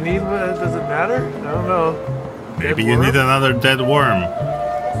reason? Do I need one? Does it matter? I don't know. Maybe you need another dead worm.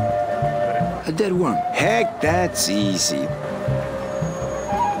 A dead worm. Heck, that's easy.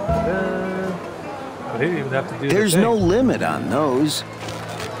 I didn't even have to do There's the thing. no limit on those.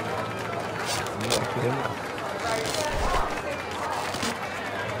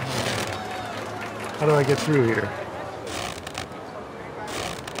 How do I get through here?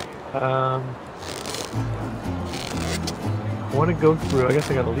 I want to go through. I guess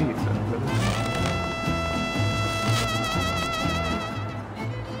I gotta leave.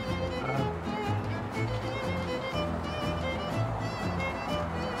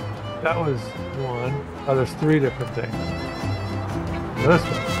 That was one. Oh, there's 3 different things. This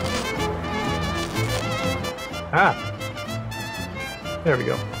one. Ah! There we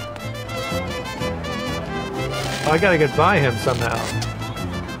go. Oh, I gotta get by him somehow.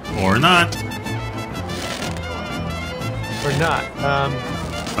 Or not. Or not.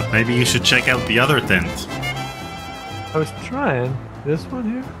 But maybe you should check out the other tent. I was trying. This one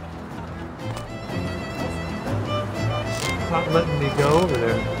here? It's not letting me go over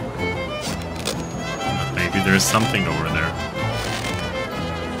there. But Maybe there's something over there.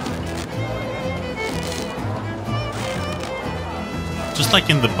 Just like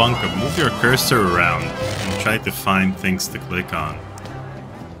in the bunker, move your cursor around and try to find things to click on.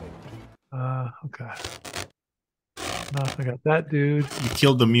 Okay. No, I got that dude. You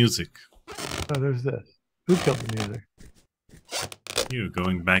killed the music. Oh, there's this. Who killed the music? You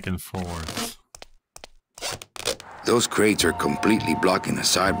going back and forth. Those crates are completely blocking the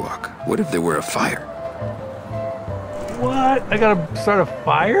sidewalk. What if there were a fire? What? I gotta start a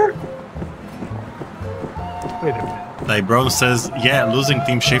fire? Wait a minute. Tybro says, yeah, losing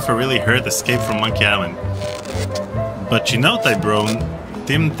Team Schaefer really hurt Escape from Monkey Island. But you know, Tybro,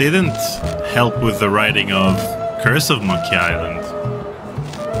 Tim didn't help with the writing of Curse of Monkey Island.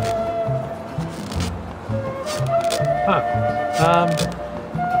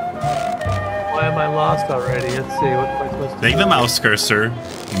 Why am I lost already? Let's see, what am I supposed to Take do? the mouse cursor,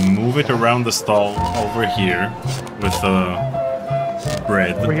 move it around the stall over here with the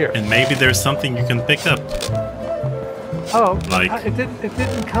bread, Over here. and maybe there's something you can pick up, Oh, like- it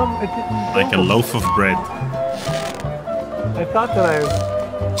didn't come, it didn't like a go. loaf of bread. I thought that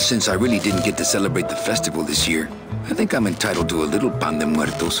I... Since I really didn't get to celebrate the festival this year, I think I'm entitled to a little pan de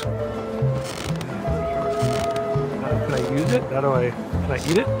muertos. Can I use it? Can I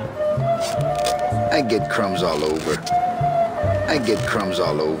eat it? I get crumbs all over. I get crumbs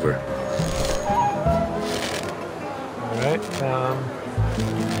all over. Alright,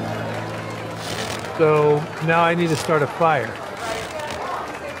 so now I need to start a fire.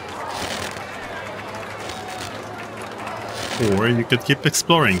 Or you could keep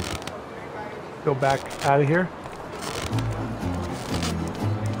exploring. Go back out of here.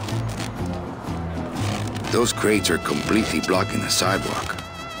 Those crates are completely blocking the sidewalk.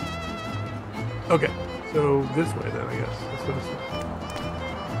 Okay, so this way then, I guess. Let's go this way.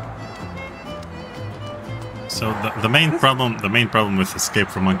 So the main problem with Escape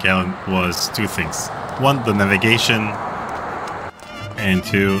from Monkey Island was two things. One, the navigation, and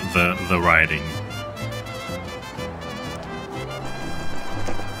two, the writing.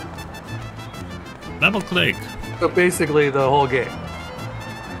 Double click. So basically the whole game.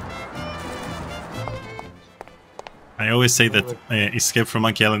 I always say that Escape from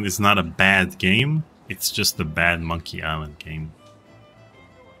Monkey Island is not a bad game, it's just a bad Monkey Island game.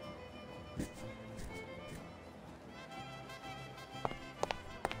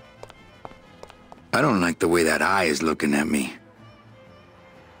 I don't like the way that eye is looking at me.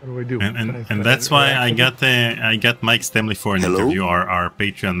 What do we do? And that's why I got Mike Stemley for an Hello? interview. Our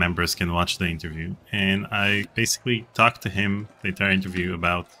Patreon members can watch the interview, and I basically talked to him the entire interview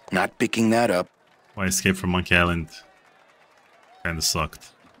about Not picking that up. why Escape from Monkey Island kind of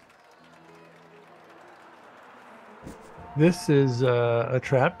sucked. This is a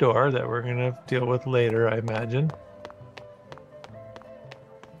trapdoor that we're gonna deal with later, I imagine.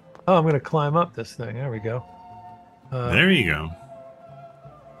 Oh, I'm gonna climb up this thing. There we go. There you go.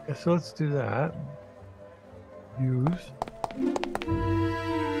 Okay, so let's do that. Use.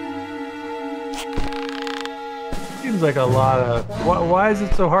 Seems like a lot of. Why is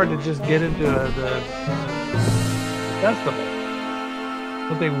it so hard to just get into the festival?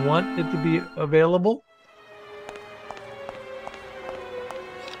 Don't they want it to be available?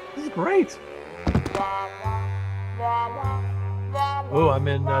 This is great. Oh, I'm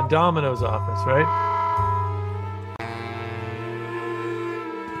in Domino's office, right?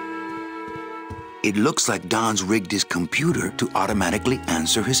 It looks like Don's rigged his computer to automatically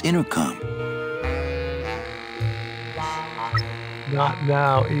answer his intercom. Not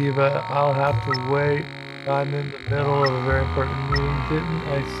now, Eva. I'll have to wait. I'm in the middle of a very important meeting. Didn't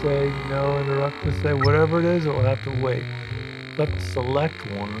I say no? Interrupt to say whatever it is, it will have to wait. Select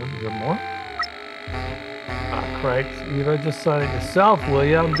one. Is there more? Ah, cripes. Eva, just sign it yourself, will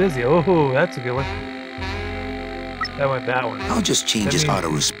you? I'm busy. Oh, that's a good one. That went that one. I'll just change his auto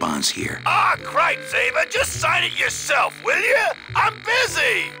response here. Ah, cripes, Ava, just sign it yourself, will you? I'm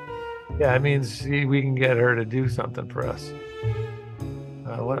busy! Yeah, it means we can get her to do something for us.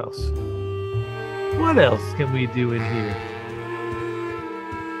 What else? What else can we do in here?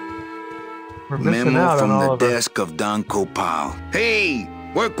 We're missing Memo out from on all the of our... desk of Don Copal. Hey,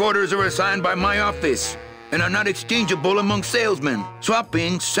 work orders are assigned by my office and are not exchangeable among salesmen.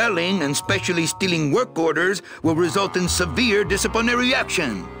 Swapping, selling, and specially stealing work orders will result in severe disciplinary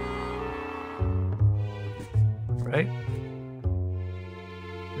action. Right?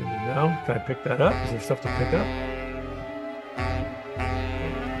 Good to know. Can I pick that up? Is there stuff to pick up?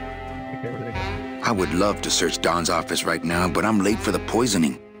 Pick everything up. I would love to search Don's office right now, but I'm late for the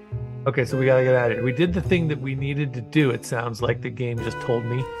poisoning. Okay, so we gotta get out of here. We did the thing that we needed to do, it sounds like the game just told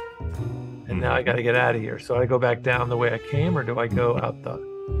me. And now I got to get out of here. So I go back down the way I came, or do I go out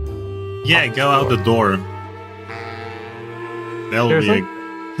the... Yeah, go out the door. That'll Seriously? be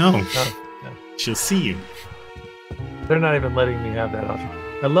No. Oh, no. She'll see you. They're not even letting me have that option.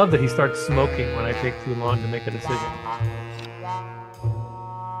 I love that he starts smoking when I take too long to make a decision.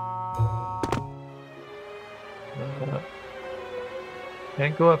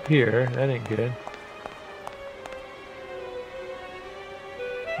 Can't go up here. That ain't good.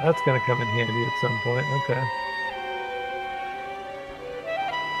 That's gonna come in handy at some point. Okay.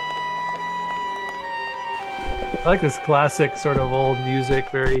 I like this classic sort of old music,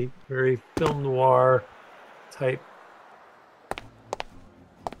 very, very film noir type.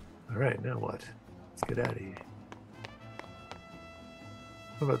 All right, now what? Let's get out of here.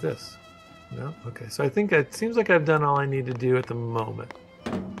 What about this? No? Okay, so I think it seems like I've done all I need to do at the moment.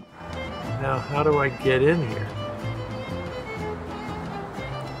 Now, how do I get in here?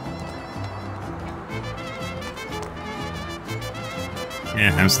 Yeah,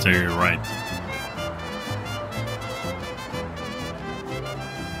 hamster, you're right.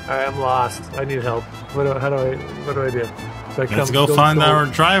 Alright, I'm lost. I need help. What do I do? So Let's go find our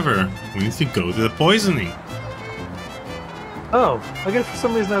driver. We need to go to the poisoning. Oh, I guess for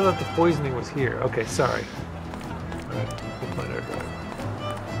some reason I thought the poisoning was here. Okay, sorry. Alright, we'll find our driver.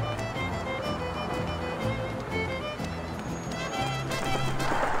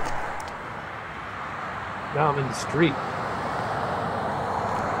 Now I'm in the street.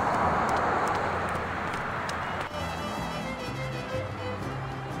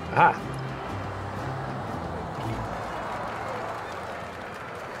 Ah.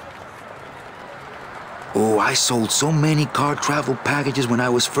 Oh, I sold so many car travel packages when I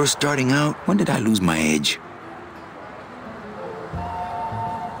was first starting out. When did I lose my edge?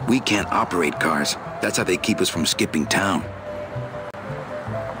 We can't operate cars. That's how they keep us from skipping town.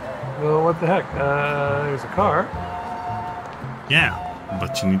 Well, what the heck? There's a car. Yeah,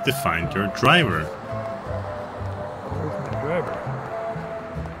 but you need to find your driver. Where's my driver?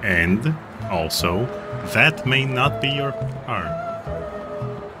 And also, that may not be your car.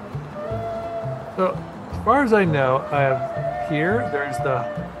 So, as far as I know, I have here.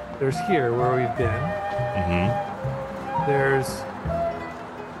 There's here where we've been. Mm-hmm. There's.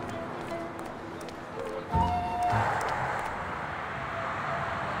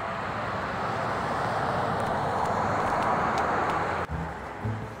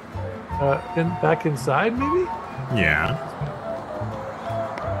 Back inside, maybe? Yeah.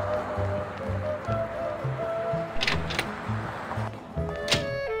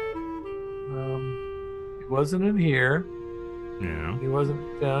 He wasn't in here. Yeah. He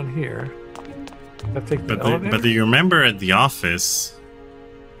wasn't down here. I take the But elevator? do you remember at the office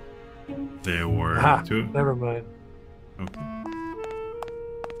there were two? Never mind. Okay.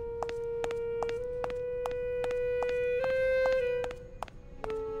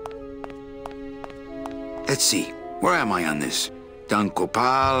 Let's see. Where am I on this? Don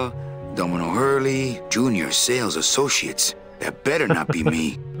Copal, Domino Hurley, Junior Sales Associates. That better not be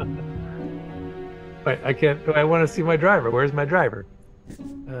me. Wait, I can't. I want to see my driver. Where's my driver?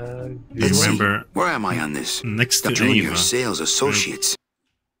 Let's see. remember Where am I on this? next to Junior Ava. Sales Associates.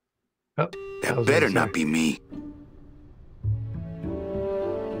 Oh, That was better inside. not be me.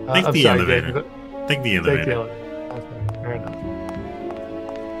 Take I'm the sorry, elevator. Dave, Take the Take the elevator. elevator. Okay, fair enough.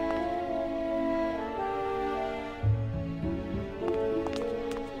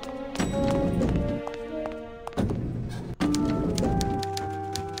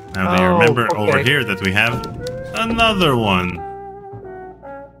 Now do you remember okay. over here that we have another one?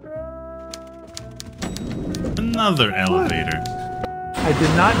 Another elevator. I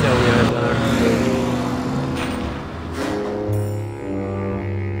did not know we had another.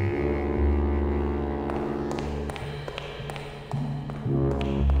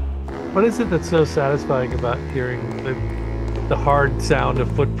 What is it that's so satisfying about hearing the hard sound of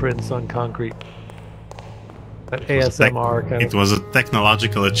footprints on concrete? That ASMR kind It of. was a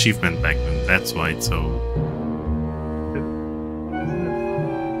technological achievement back then. That's why it's so.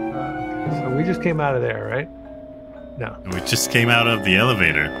 So we just came out of there, right? No. We just came out of the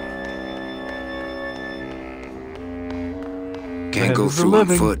elevator. Can't go Friends for through on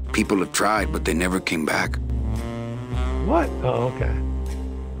living. foot. People have tried, but they never came back. What? Oh, okay.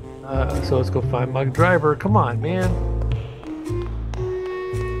 So let's go find my driver. Come on, man.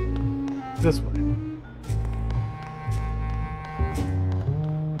 This way.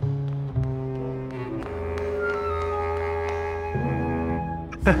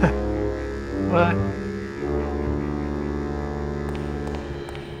 What?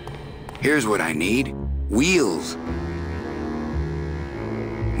 Here's what I need. Wheels.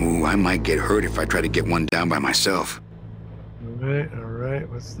 Ooh, I might get hurt if I try to get one down by myself. All right.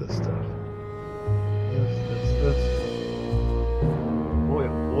 What's this stuff? This. Boy,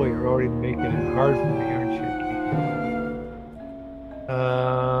 oh boy, you're already making it hard for me, aren't you?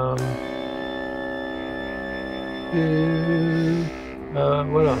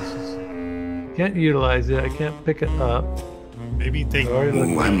 What else? Can't utilize it. I can't pick it up. Maybe take.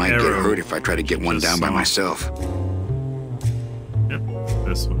 Ooh, I might get hurt if I try to get one down by myself. Yep,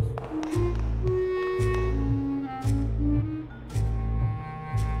 this one.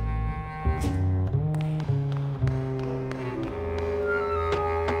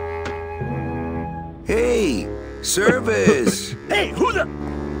 Hey, service! Hey, who the...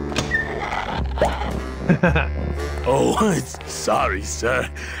 Oh, sorry, sir.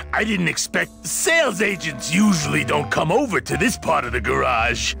 I didn't expect... Sales agents usually don't come over to this part of the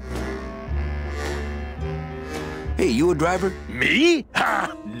garage. Hey, you a driver? Me?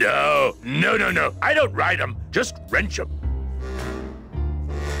 Ha! No. I don't ride them, just wrench them.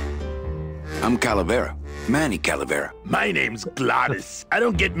 I'm Calavera. Manny Calavera. My name's Gladys. I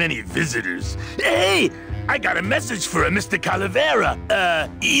don't get many visitors. Hey, I got a message for a Mr. Calavera.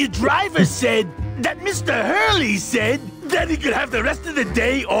 Your driver said that Mr. Hurley said that he could have the rest of the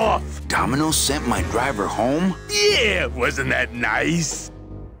day off. Domino sent my driver home? Yeah, wasn't that nice?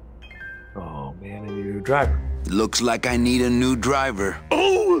 Oh man, I need a new driver. Looks like I need a new driver.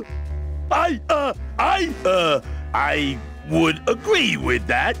 Oh, I would agree with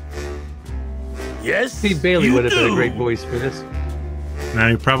that. Yes, Steve Bailey you would have been a do. great voice for this. Now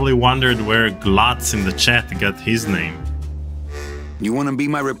you probably wondered where Glotz in the chat got his name. You want to be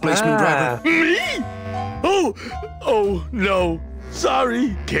my replacement driver? Me? Oh, no.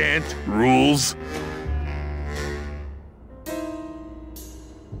 Sorry, can't. Rules.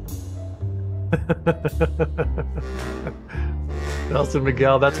 Nelson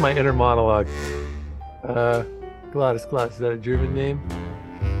Miguel, that's my inner monologue. Gladys, is that a German name?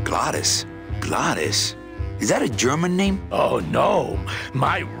 Gladys? Gladys? Is that a German name? Oh, no.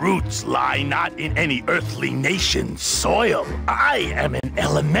 My roots lie not in any earthly nation's soil. I am an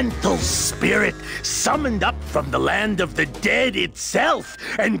elemental spirit summoned up from the land of the dead itself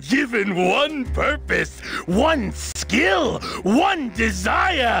and given one purpose, one skill, one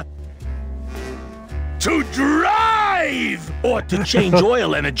desire. To drive! Or to change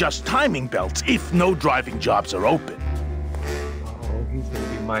oil and adjust timing belts if no driving jobs are open. Oh, he's gonna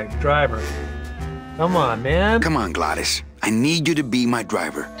be my driver. Come on, man. Come on, Gladys. I need you to be my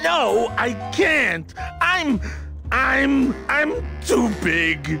driver. No, I can't. I'm too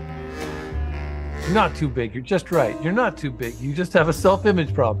big. You're not too big. You're just right. You're not too big. You just have a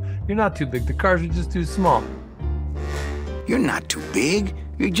self-image problem. You're not too big. The cars are just too small. You're not too big.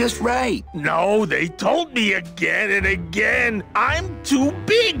 You're just right. No, they told me again and again. I'm too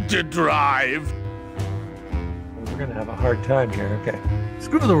big to drive. We're gonna have a hard time here. Okay.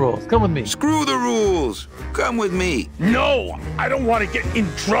 Screw the rules. Come with me. Screw the rules. Come with me. No, I don't want to get in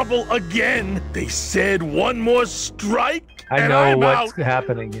trouble again. They said one more strike. I and know I'm what's out.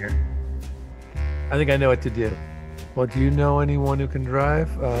 happening here. I think I know what to do. Well, do you know anyone who can drive?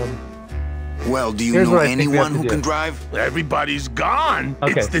 Well, do you Here's know what I think we have anyone to who do. can drive? Everybody's gone.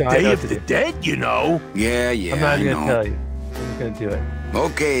 Okay, It's the so I know Day what of to the do. Dead, you know. Yeah, I'm not I gonna know. tell you. I'm just gonna do it.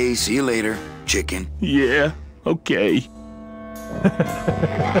 Okay, see you later, chicken. Yeah, okay.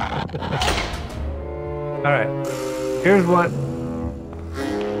 All right. Here's what.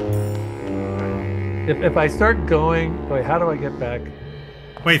 If I start going, wait, how do I get back?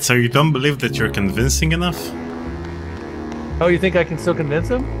 Wait, so you don't believe that you're convincing enough? Oh, you think I can still convince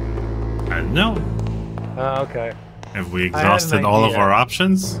him? I don't know. Okay. Have we I had an exhausted all of idea. our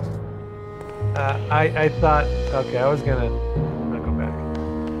options? I thought. Okay, I was gonna. I'm gonna go back.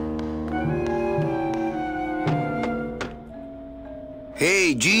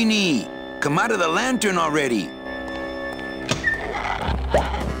 Hey, Genie, come out of the lantern already.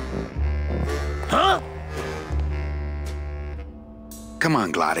 Huh? Come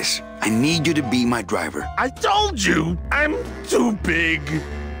on, Gladys. I need you to be my driver. I told you, I'm too big.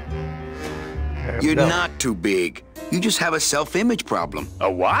 You're No. not too big. You just have a self-image problem. A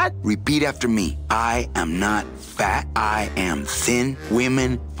what? Repeat after me. I am not fat. I am thin.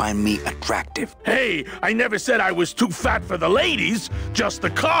 Women find me attractive. Hey, I never said I was too fat for the ladies, just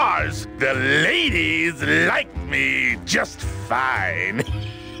the cars. The ladies like me just fine.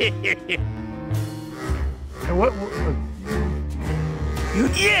 What?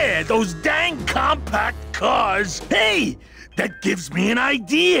 Yeah, those dang compact cars. Hey, that gives me an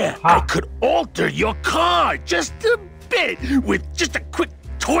idea. I could alter your car just a bit with just a quick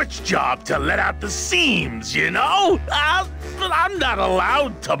torch job to let out the seams, you know? But I'm not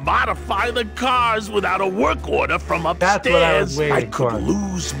allowed to modify the cars without a work order from upstairs. That's what I was waiting could for.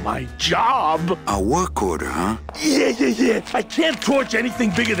 lose my job. A work order, huh? Yeah. I can't torch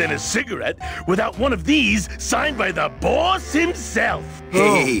anything bigger than a cigarette without one of these signed by the boss himself.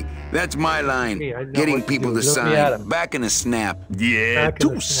 Hey, that's my line. Hey, I know Getting what to people do. to Look me at sign. 'em. Back in a snap. Yeah, Back in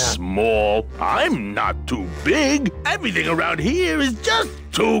too the snap. small. I'm not too big. Everything around here is just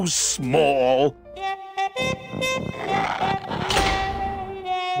too small.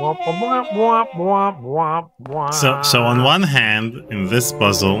 Womp, womp, womp, womp, womp, womp. So on one hand, in this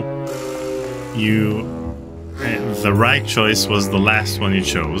puzzle, the right choice was the last one you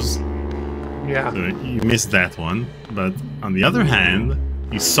chose. Yeah. So you missed that one. But on the other hand,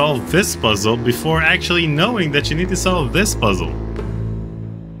 you solved this puzzle before actually knowing that you need to solve this puzzle.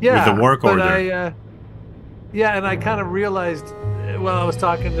 Yeah. With the work but order. And I kind of realized while I was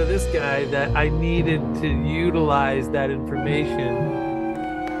talking to this guy that I needed to utilize that information.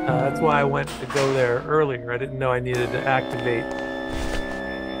 That's why I went to go there earlier. I didn't know I needed to activate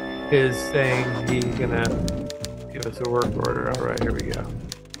his saying he's gonna give us a work order. All right, here we go.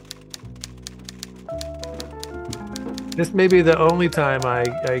 This may be the only time I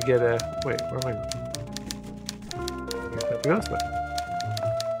get a... Wait, where am I? I guess I have to go this way.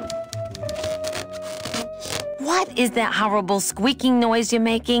 What is that horrible squeaking noise you're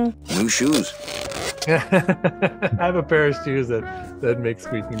making? New shoes. I have a pair of shoes that make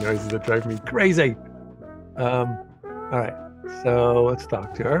squeaking noises that drive me crazy. All right, so let's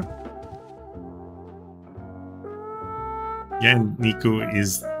talk to her. Yeah, Nico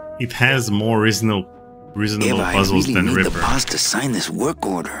it has more reasonable Eva, I puzzles really than need Ripper. the boss to sign this work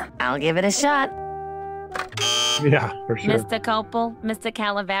order. I'll give it a shot. Yeah, for sure. Mr. Copel, Mr.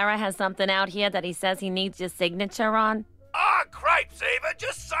 Calavera has something out here that he says he needs your signature on. Ah, cripes, Ava,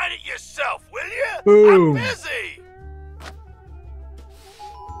 just sign it yourself, will you? Boom. I'm busy.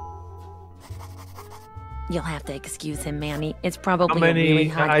 You'll have to excuse him, Manny. It's probably How many? a really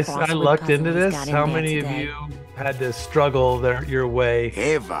hard I crossword looked puzzle into he's this. got in How there many today. of you had to struggle your way?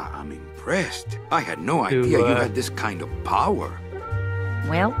 Eva, I'm impressed. I had no To, idea you had this kind of power.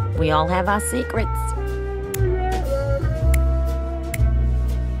 Well, we all have our secrets.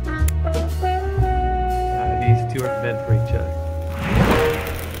 These two are meant for each other.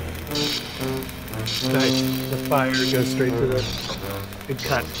 Nice. The fire goes straight to the good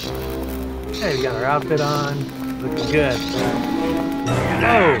cut. Hey, we got our outfit on. Looking good.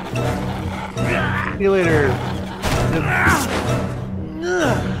 Oh! See you later.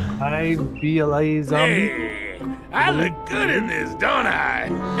 Hi, BLA zombie. Hey, I look good in this, don't I?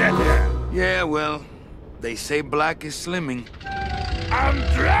 Yeah, well, they say black is slimming. I'm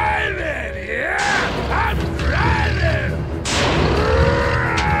driving, yeah! I'm driving!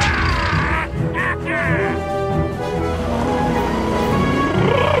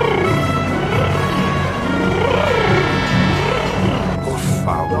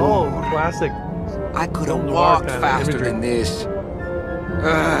 Oh, classic. I could have Film noir walked kind of faster imagery. than this.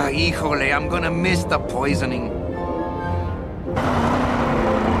 Híjole, I'm gonna miss the poisoning.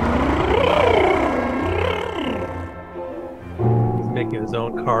 He's making his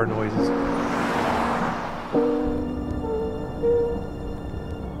own car noises.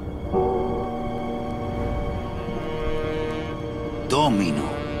 Domino.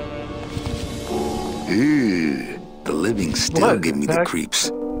 Ew, the living still What give me the the heck?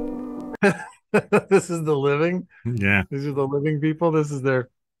 creeps. This is the living. Yeah, These are the living people. This is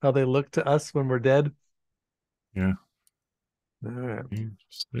how they look to us when we're dead. yeah. All right.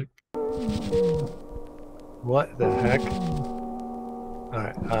 Stick. What the heck? All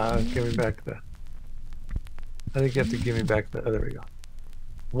right. Give me back the. I think you have to give me back the. Oh, there we go.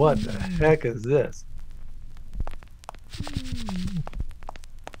 What the heck is this?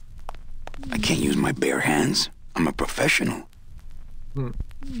 I can't use my bare hands. I'm a professional. What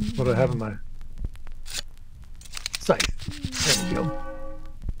do I have in my scythe? There we go.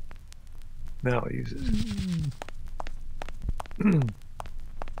 Now I use it.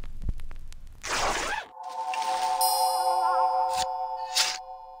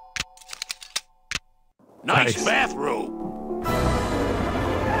 Nice Nice. bathrobe.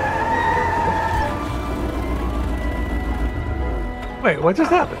 Wait, what just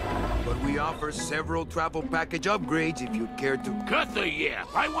happened? But we offer several travel package upgrades if you'd care to. Cut the yap.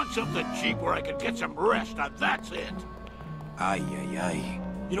 I want something cheap where I can get some rest. Now that's it. Ay, ay, ay.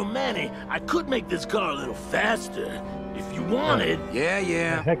 You know, Manny, I could make this car a little faster if you wanted. Yeah,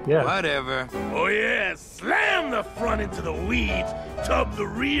 yeah. Heck yeah. Whatever. Oh yeah, slam the front into the weeds tub the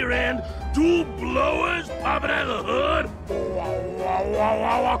rear end, dual blowers popping out of the hood.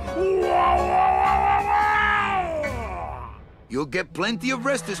 You'll get plenty of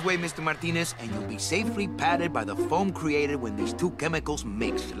rest this way, Mr. Martinez, and you'll be safely padded by the foam created when these two chemicals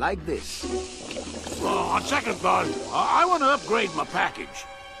mix, like this. On second thought, I want to upgrade my package.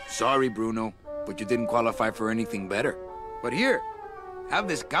 Sorry, Bruno, but you didn't qualify for anything better. But here, have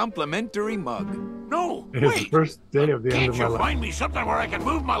this complimentary mug. No, It's wait. the first day of the end Can't of my you life. find me something where I can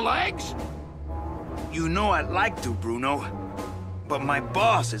move my legs? You know I'd like to, Bruno, but my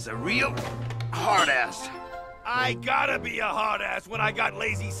boss is a real hard-ass. I gotta be a hard ass when I got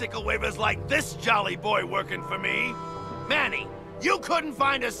lazy sickle wavers like this jolly boy working for me. Manny, you couldn't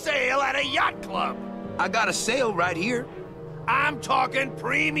find a sale at a yacht club. I got a sale right here. I'm talking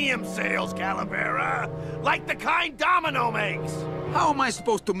premium sales, Calavera. Like the kind Domino makes. How am I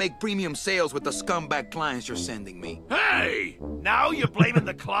supposed to make premium sales with the scumbag clients you're sending me? Hey! Now you're blaming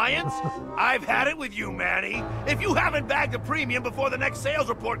the clients? I've had it with you, Manny. If you haven't bagged a premium before the next sales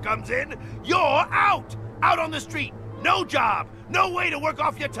report comes in, you're out! Out on the street. No job. No way to work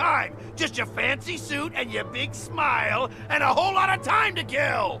off your time. Just your fancy suit and your big smile and a whole lot of time to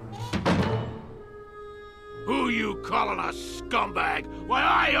kill. Who you calling a scumbag? Why,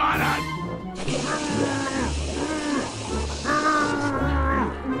 I oughta...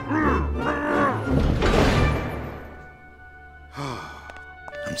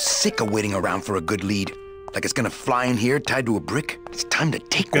 I'm sick of waiting around for a good lead. Like it's gonna fly in here tied to a brick. It's time to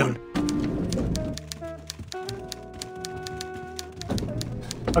take one.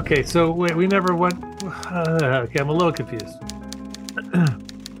 Okay, so wait, we never went. Okay, I'm a little confused.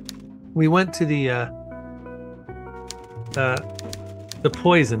 We went to the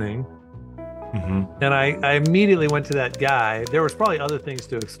poisoning, and I immediately went to that guy. There was probably other things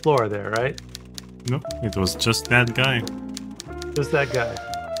to explore there, right? No, it was just that guy. Just that guy.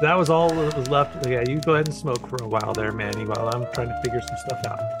 That was all that was left. Yeah, you go ahead and smoke for a while there, Manny, while I'm trying to figure some stuff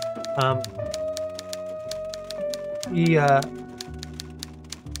out.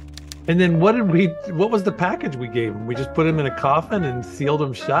 And then what was the package we gave him? We just put him in a coffin and sealed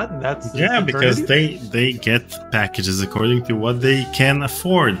him shut, and that's Yeah, because eternity? they get packages according to what they can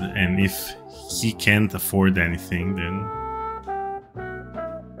afford, and if he can't afford anything, then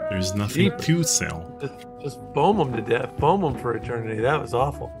there's nothing Jeepers. to sell. Just foam them to death, foam them for eternity. That was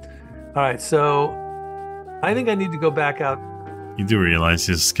awful. All right, so I think I need to go back out. You do realize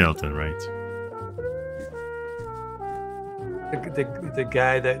he's a skeleton, right? The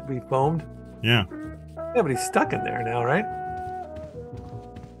guy that we foamed. Yeah. Yeah, but he's stuck in there now, right?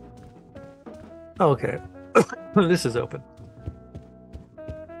 Oh, okay. This is open.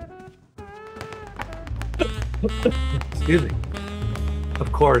 Excuse me.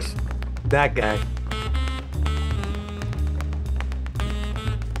 Of course, that guy.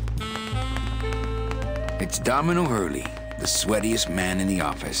 It's Domino Hurley, the sweatiest man in the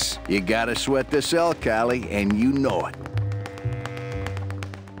office. You gotta sweat the cell, Callie, and you know it.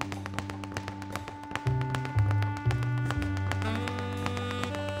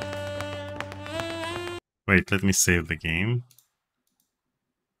 Wait, let me save the game.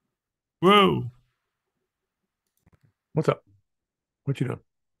 Whoa! What's up? What you doing?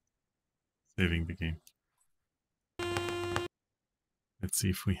 Saving the game. Let's see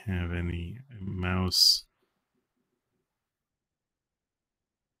if we have any mouse.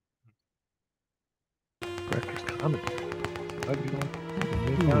 Director's comment. How'd you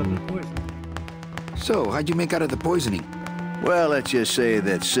make out of the poison? So, how'd you make out of the poisoning? Well, let's just say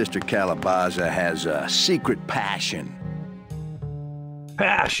that Sister Calabaza has a secret passion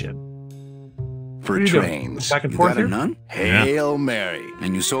Passion. for What are you doing? trains. Back and You forth got a here? nun? Hail Mary.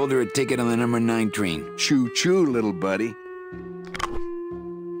 And you sold her a ticket on the number 9 train. Choo-choo, little buddy.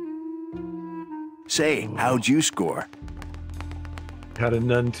 Say, how'd you score? Got a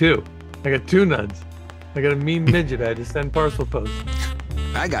nun too. I got 2 nuns. I got a mean midget I had to send parcel post.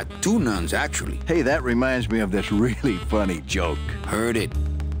 I got 2 nuns, actually. Hey, that reminds me of this really funny joke. Heard it.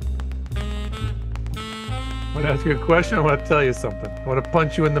 I want to ask you a question. I want to tell you something. I want to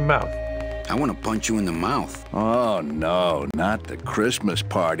punch you in the mouth. I want to punch you in the mouth. Oh, no, not the Christmas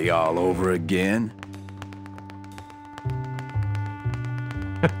party all over again.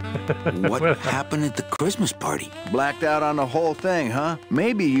 What happened at the Christmas party? Blacked out on the whole thing, huh?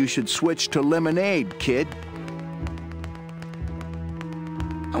 Maybe you should switch to lemonade, kid.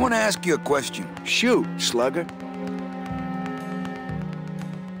 I want to ask you a question. Shoot, slugger.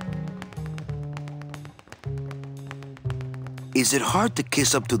 Is it hard to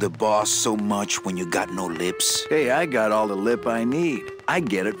kiss up to the boss so much when you got no lips? Hey, I got all the lip I need. I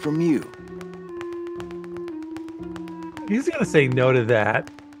get it from you. He's gonna say no to that.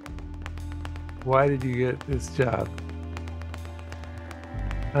 Why did you get this job?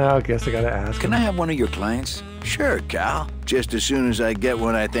 I guess I gotta ask. Can I have one of your clients? Sure, Cal. Just as soon as I get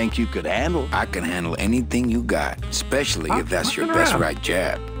one I think you could handle. I can handle anything you got, especially if that's your fucking best around. right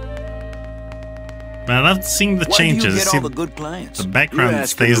jab. Man, I've seen the Why do changes. you get See, all the good clients? the You're background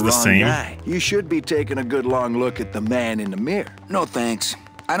asking stays the wrong same. guy. You should be taking a good long look at the man in the mirror. No thanks.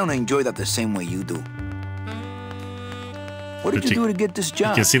 I don't enjoy that the same way you do. What did But you do to get this job?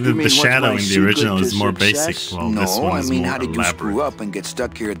 You can see You that mean, the what's shadow my in the secret original to is more success? basic, while this No, one I is mean, more how did you elaborate. screw up and get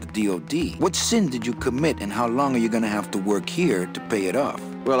stuck here at the DOD? What sin did you commit, and how long are you gonna have to work here to pay it off?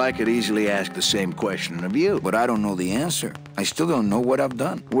 Well, I could easily ask the same question of you. But I don't know the answer. I still don't know what I've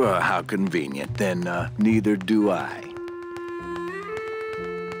done. Well, how convenient. Then, neither do I.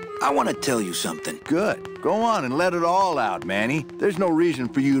 I want to tell you something. Good. Go on and let it all out, Manny. There's no reason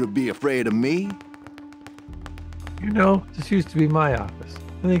for you to be afraid of me. You know, this used to be my office.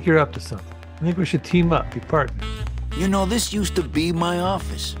 I think you're up to something. I think we should team up, be partners. You know, this used to be my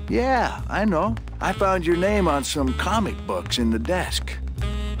office. Yeah, I know. I found your name on some comic books in the desk.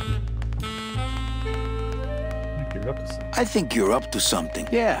 I think you're up to something. I think you're up to something.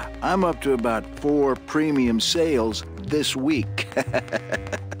 Yeah, I'm up to about 4 premium sales this week.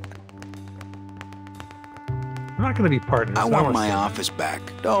 We're not going to be partners. I don't want wanna my say that. office back.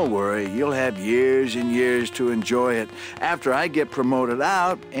 Don't worry, you'll have years and years to enjoy it after I get promoted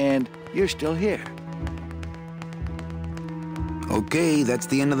out and you're still here. Okay, that's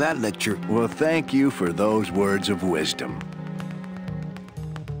the end of that lecture. Well, thank you for those words of wisdom.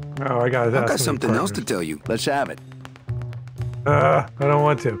 Oh, I got it. I've got something else to tell you. Let's have it. I don't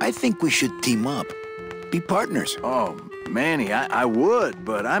want to. I think we should team up. Be partners. Oh, Manny, I would,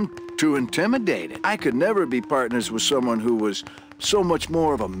 but I'm too intimidated. I could never be partners with someone who was so much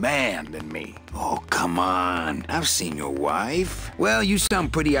more of a man than me. Oh, come on. I've seen your wife. Well, you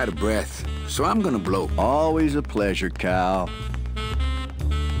sound pretty out of breath, so I'm gonna blow. Always a pleasure, Cal.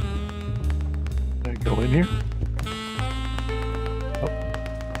 Can I go in here? Oh.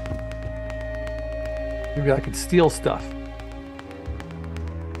 Maybe I could steal stuff.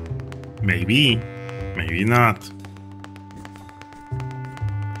 Maybe. Maybe not.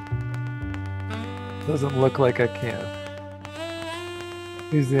 Doesn't look like I can.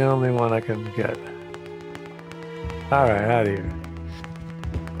 He's the only one I can get. Alright, out of here.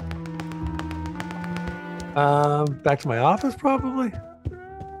 Back to my office, probably?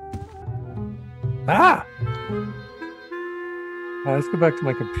 Ah! Alright, let's go back to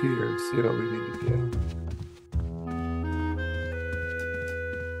my computer and see what we need to do.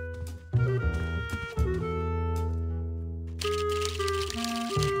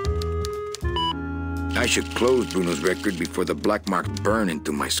 I should close Bruno's record before the black marks burn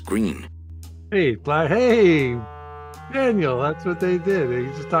into my screen. Hey, Daniel, that's what they did.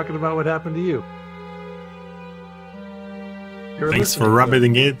 He's just talking about what happened to you. You're Thanks for listening to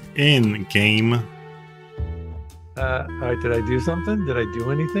rubbing it in, game. all right, did I do something? Did I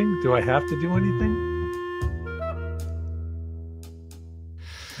do anything? Do I have to do anything?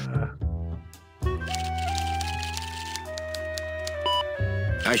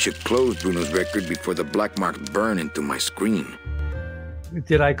 I should close Bruno's record before the black marks burn into my screen.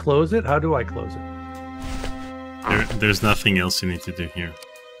 Did I close it? How do I close it? There's nothing else you need to do here.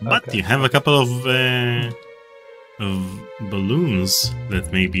 But Okay. you have a couple of balloons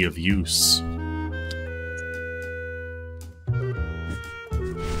that may be of use.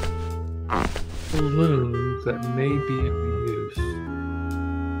 Balloons that may be of use.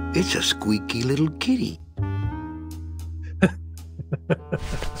 It's a squeaky little kitty.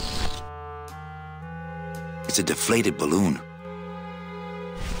 It's a deflated balloon.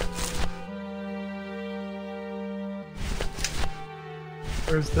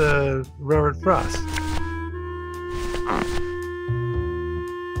 Where's the Robert Frost?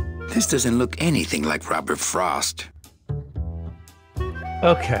 This doesn't look anything like Robert Frost.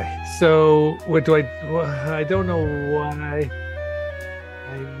 Okay, so what do I don't know why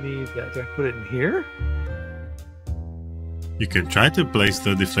I need that. Do I put it in here? You can try to place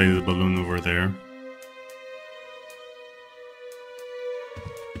the deflated balloon over there.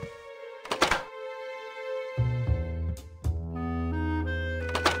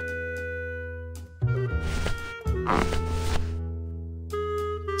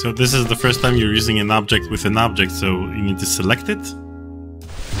 So this is the first time you're using an object with an object, so you need to select it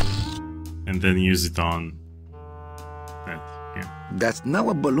and then use it on that. Yeah. That's not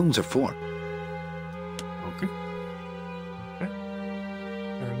what balloons are for. Okay.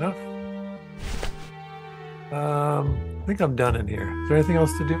 Fair enough. I think I'm done in here. Is there anything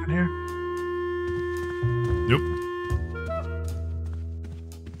else to do in here? Nope.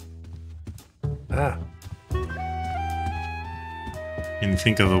 Ah. Can you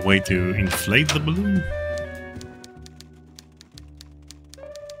think of a way to inflate the balloon?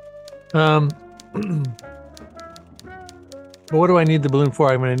 But what do I need the balloon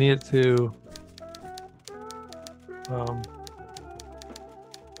for? I'm going to need it to...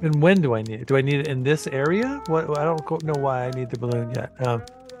 and when do I need it? Do I need it in this area? What? I don't know why I need the balloon yet.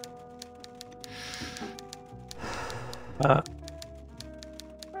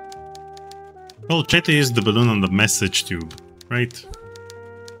 Well, try to use the balloon on the message tube, right?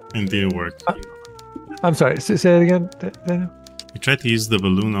 And didn't work. I'm sorry, say it again, Daniel? You tried to use the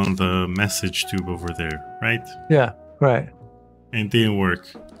balloon on the message tube over there, right? Yeah, right. And didn't work.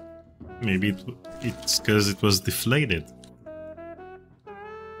 Maybe it's because it was deflated.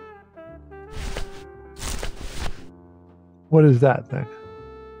 What is that then?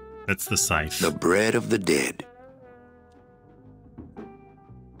 That's the scythe. The bread of the dead.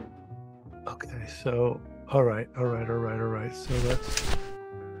 Okay, so all right. So let's.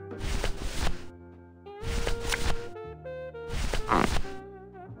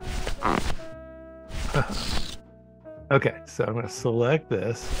 Okay, so I'm gonna select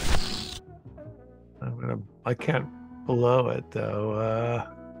this. I can't blow it though.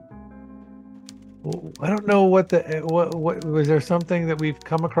 I don't know what was there something that we've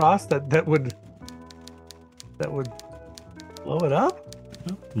come across that would blow it up?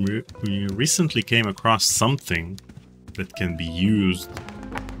 We recently came across something that can be used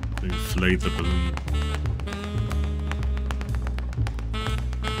to inflate the balloon.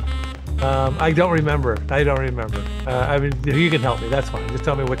 I don't remember. I mean, you can help me. That's fine. Just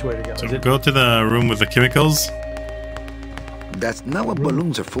tell me which way to go. So go to the room with the chemicals. That's not what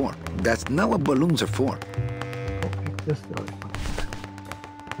balloons are for. That's not what balloons are for. This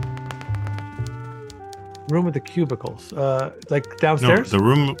room with the cubicles. Like downstairs? No, the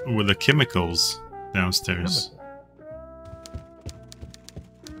room with the chemicals downstairs.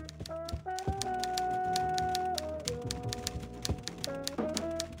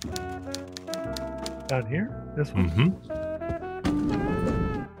 Down here? This one? Mm-hmm.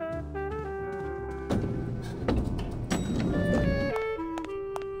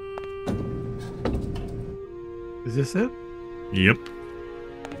 Is this it? Yep.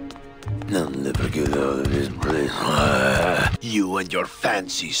 I'll never get out of this place. You and your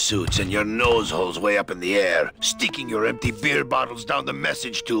fancy suits and your nose holes way up in the air, sticking your empty beer bottles down the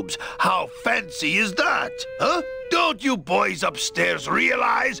message tubes. How fancy is that? Huh? Don't you boys upstairs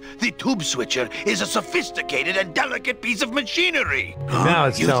realize the tube switcher is a sophisticated and delicate piece of machinery? Now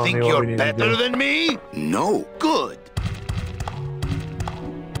it's You telling think me what we you're need to better do. than me? No. Good.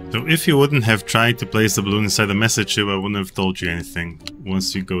 So if you wouldn't have tried to place the balloon inside the message tube, I wouldn't have told you anything.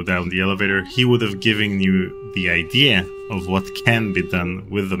 Once you go down the elevator, he would have given you the idea of what can be done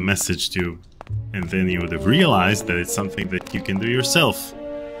with the message tube. And then you would have realized that it's something that you can do yourself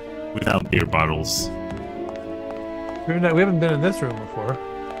without beer bottles. We haven't been in this room before.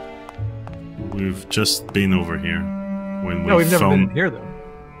 We've just been over here. When No, we we've never been in found... here though.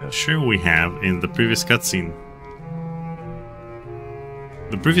 Sure we have, in the previous cutscene.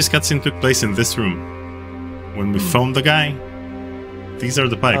 The previous cutscene took place in this room. When we found the guy, these are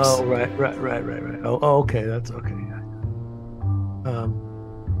the pipes. Oh, right. Oh, okay, that's okay. Yeah.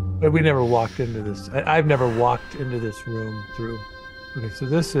 But we never walked into this. I've never walked into this room through. Okay, so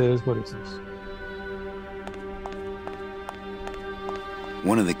this is, what is this?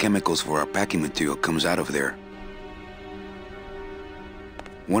 One of the chemicals for our packing material comes out of there.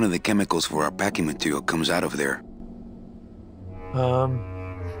 One of the chemicals for our packing material comes out of there. All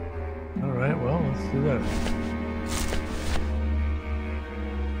right, well, let's do that.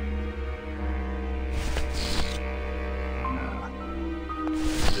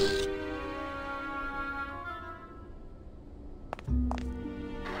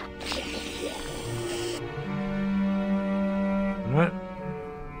 All right.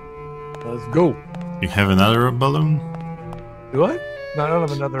 Let's go. You have another balloon? Do I? No, I don't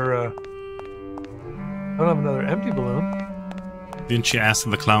have another, empty balloon. Didn't you ask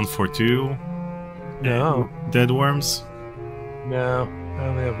the clown for 2? No. Dead worms? No, I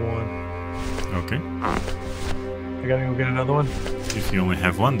only have one. Okay. I gotta go get another one. If you only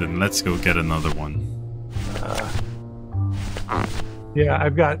have one, then let's go get another one. Yeah,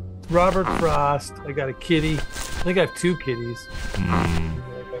 I've got Robert Frost. I got a kitty. I think I have 2 kitties.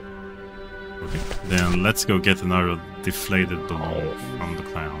 Okay. Then let's go get another deflated balloon from the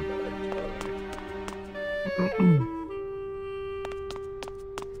clown. I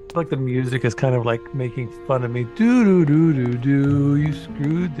feel like the music is kind of like making fun of me. Do do do do do. You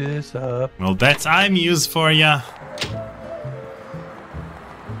screwed this up. Well, that's I'm used for ya.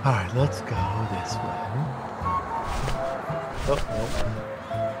 All right, let's go this way. Oh, no.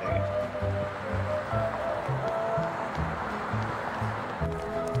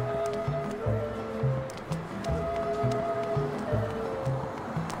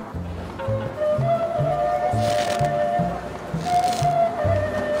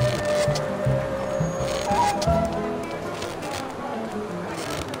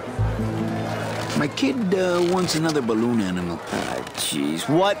 My kid wants another balloon animal. Ah, jeez.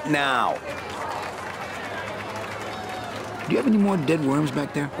 What now? Do you have any more dead worms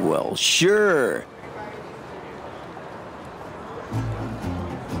back there? Well, sure.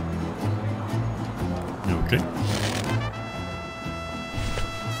 Okay.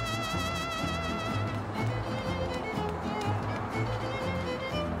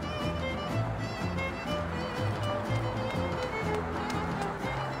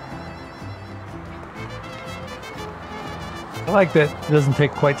 I like that it doesn't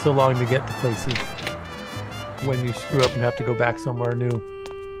take quite so long to get to places when you screw up and have to go back somewhere new. All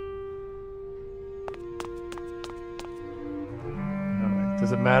right.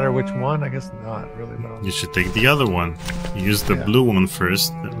 Does it matter which one? I guess not, really, no. You should take the other one. Use the blue one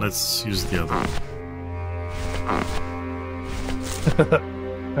first. Let's use the other one.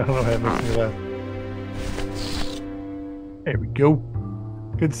 I don't know how it makes me laugh. There we go.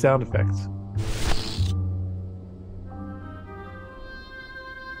 Good sound effects.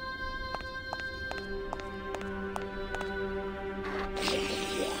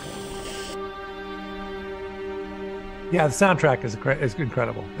 Yeah, the soundtrack is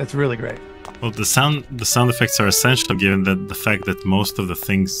incredible. It's really great. Well, the sound effects are essential given that the fact that most of the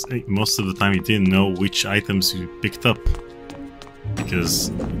time you didn't know which items you picked up because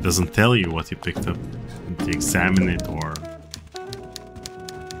it doesn't tell you what you picked up to examine it or.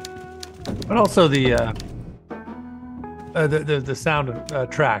 But also the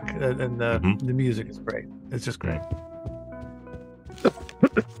sound track and the music is great. It's just great.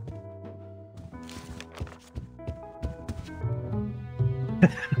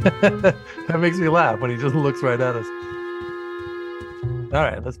 That makes me laugh when he just looks right at us. All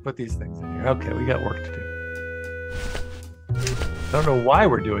right, let's put these things in here. Okay, we got work to do. I don't know why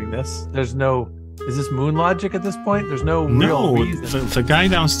we're doing this. There's no... Is this moon logic at this point? There's no real reason. The guy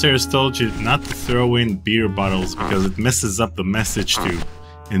downstairs told you not to throw in beer bottles because it messes up the message tube.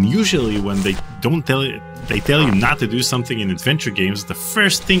 And usually when they don't tell you, they tell you not to do something in adventure games, the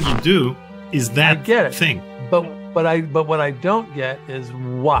first thing you do is that thing. But what I don't get is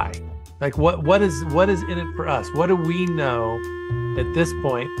why. Like what is in it for us? What do we know at this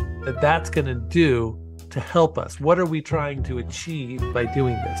point that's going to do to help us? What are we trying to achieve by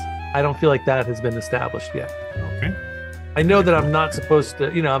doing this? I don't feel like that has been established yet. Okay. I know that I'm not supposed to,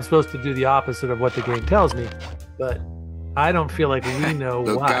 I'm supposed to do the opposite of what the game tells me, but I don't feel like we know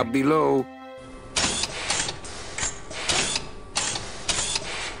Look why. Look out below.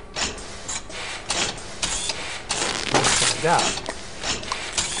 Let's find out.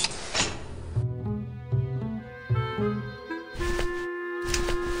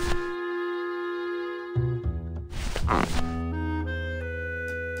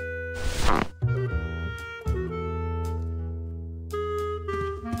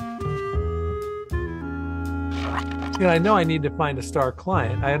 I know I need to find a star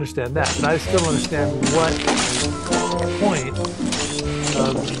client. I understand that, but I still don't understand what the point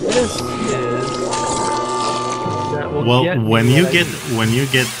of this is. That will get when you get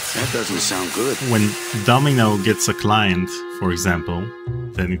that doesn't sound good. When Domino gets a client, for example,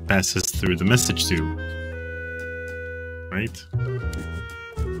 then it passes through the message tube, right?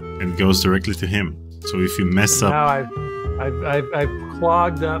 And goes directly to him. So if you mess up, now I've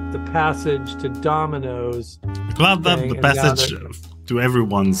clogged up the passage to Domino's. Clogged up the passage to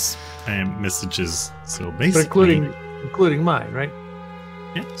everyone's messages. So basically, but including mine, right?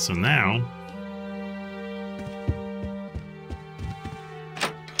 Yeah. So now,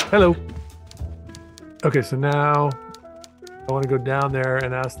 hello. Okay, so now I want to go down there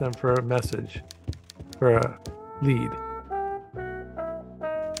and ask them for a message, for a lead.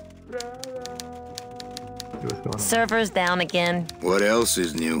 What's going on? Server's down again. What else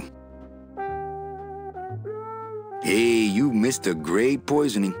is new? Hey, you missed a great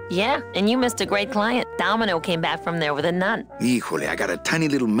poisoning. Yeah, and you missed a great client. Domino came back from there with a nun. Híjole, I got a tiny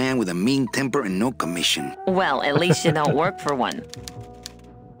little man with a mean temper and no commission. Well, at least you don't work for one.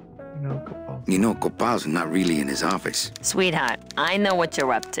 Copal's not really in his office. Sweetheart, I know what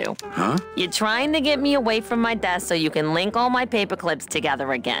you're up to. Huh? You're trying to get me away from my desk so you can link all my paper clips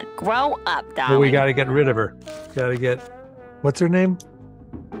together again. Grow up, darling. Well, we gotta get rid of her. Gotta get... What's her name?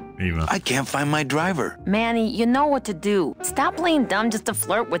 Ava. I can't find my driver. Manny, you know what to do. Stop playing dumb just to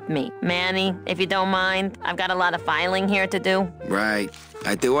flirt with me. Manny, if you don't mind, I've got a lot of filing here to do. Right.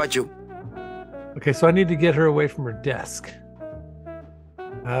 I te watcho. Okay, so I need to get her away from her desk.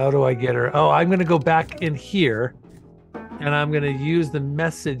 How do I get her? Oh, I'm going to go back in here, and I'm going to use the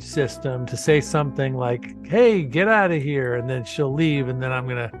message system to say something like, hey, get out of here, and then she'll leave, and then I'm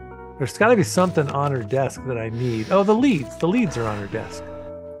going to... There's got to be something on her desk that I need. Oh, the leads. The leads are on her desk.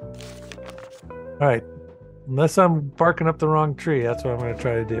 All right. Unless I'm barking up the wrong tree, that's what I'm going to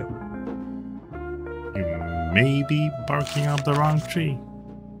try to do. You may be barking up the wrong tree.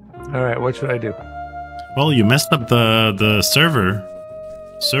 All right, what should I do? Well, you messed up the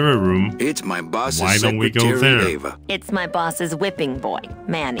server room. It's my boss's Why don't we go secretary, there? Ava. It's my boss's whipping boy,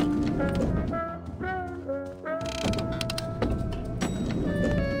 Manny.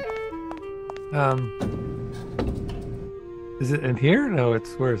 Is it in here? No,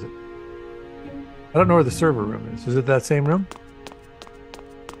 it's... Where is it? I don't know where the server room is. Is it that same room?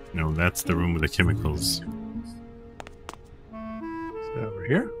 No, that's the room with the chemicals. Is it over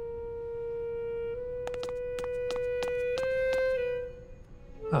here?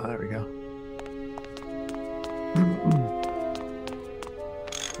 Oh, there we go.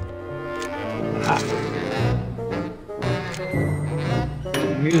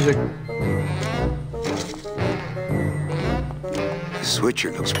 Music. The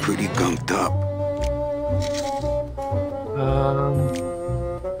switcher looks pretty gunked up.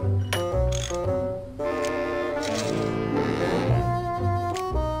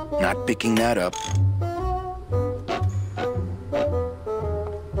 Not picking that up.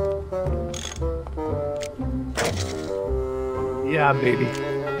 Yeah, baby.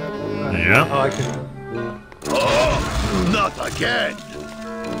 Yeah. Oh, I can. Oh, not again.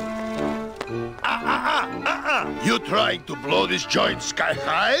 You trying to blow this joint sky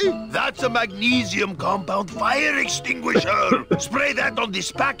high? That's a magnesium compound fire extinguisher. Spray that on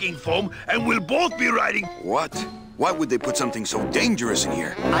this packing foam and we'll both be riding. What? Why would they put something so dangerous in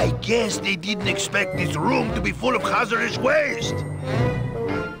here? I guess they didn't expect this room to be full of hazardous waste.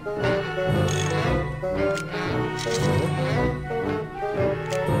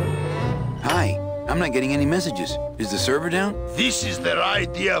 Hi, I'm not getting any messages. Is the server down? This is their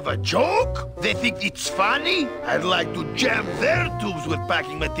idea of a joke? They think it's funny? I'd like to jam their tubes with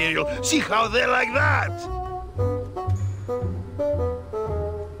packing material. See how they like that.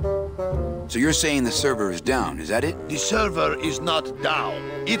 So you're saying the server is down, is that it? The server is not down.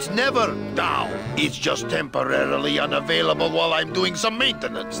 It's never down. It's just temporarily unavailable while I'm doing some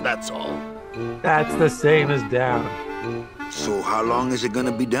maintenance, that's all. That's the same as down. So how long is it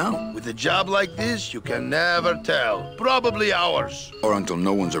gonna be down? With a job like this, you can never tell. Probably hours. Or until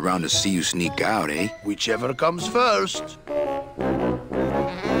no one's around to see you sneak out, eh? Whichever comes first.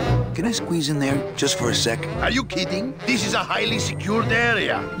 Can I squeeze in there just for a sec? Are you kidding? This is a highly secured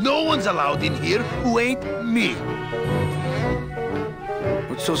area. No one's allowed in here who ain't me.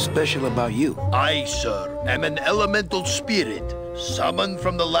 What's so special about you? I, sir, am an elemental spirit, summoned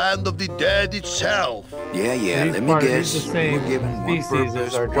from the land of the dead itself. Yeah, He's let me part of guess. the same We're given one species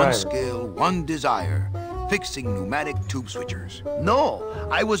as purpose, our one driver. skill, one desire. Fixing pneumatic tube switchers. No,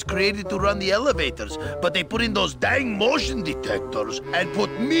 I was created to run the elevators, but they put in those dang motion detectors and put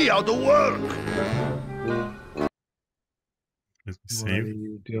me out of work. Let me What are save.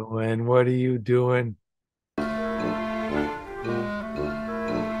 you doing? What are you doing?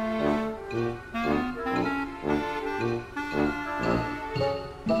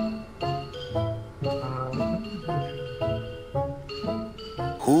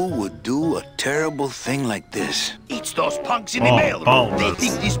 Who would do a terrible thing like this? It's those punks in the Paul mailroom. They does.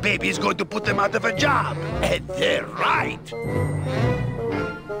 think this baby is going to put them out of a job. And they're right.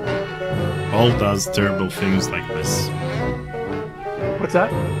 Paul does terrible things like this. What's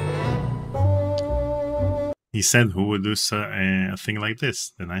that? He said, "Who would do a thing like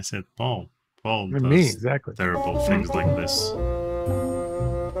this?" Then I said, "Paul." Paul does Me, exactly. terrible things like this.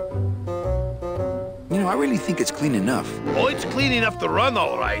 You know, I really think it's clean enough. Oh, it's clean enough to run,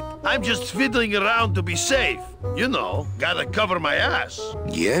 all right. I'm just fiddling around to be safe. You know, gotta cover my ass.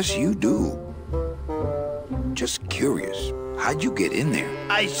 Yes, you do. Just curious. How'd you get in there?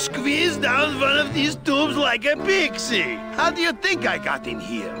 I squeezed down one of these tubes like a pixie. How do you think I got in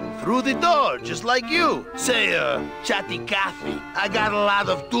here? Through the door, just like you. Say, Chatty Cathy, I got a lot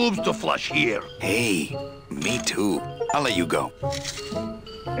of tubes to flush here. Hey, me too. I'll let you go.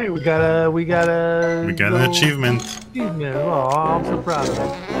 Hey, we got an We got an little achievement. achievement. Oh, I'm so proud of it.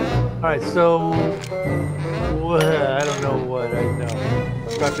 All right, so I don't know what I know.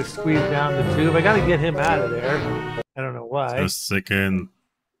 I've got to squeeze down the tube. I got to get him out of there. I don't know why. Just a second.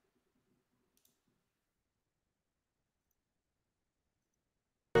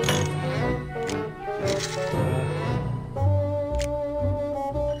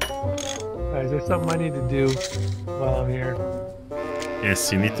 there something I need to do while I'm here?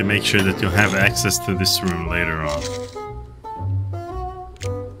 Yes, you need to make sure that you'll have access to this room later on.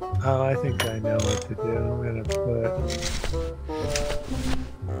 Oh, I think I know what to do. I'm gonna put...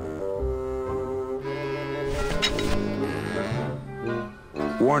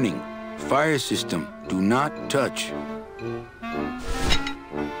 Warning. Fire system. Do not touch.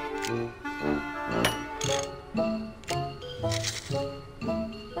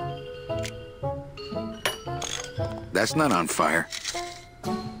 That's not on fire.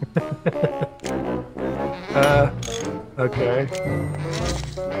 Okay.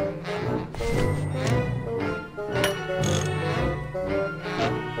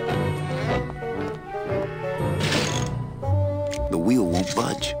 The wheel won't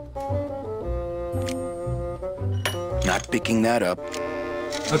budge. Not picking that up.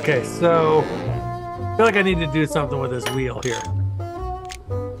 Okay, so I feel like I need to do something with this wheel here.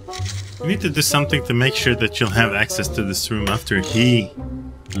 You need to do something to make sure that you'll have access to this room after he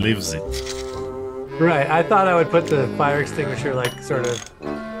leaves it. Right, I thought I would put the fire extinguisher like sort of...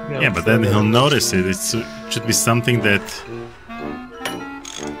 Yeah, but then he'll notice it. It should be something that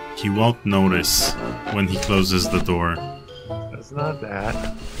he won't notice when he closes the door. It's not that.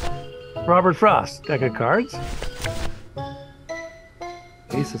 Robert Frost, deck of cards.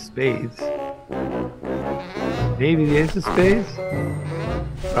 Ace of spades. Maybe the ace of spades?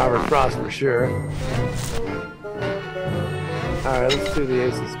 Robert Frost for sure. Alright, let's do the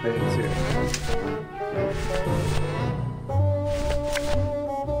ace of spades here.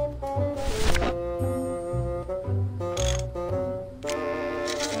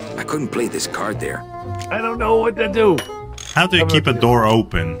 I couldn't play this card there. I don't know what to do. How do you keep a door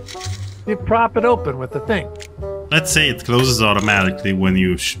open? You prop it open with the thing. Let's say it closes automatically when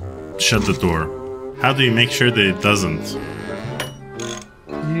you shut the door. How do you make sure that it doesn't?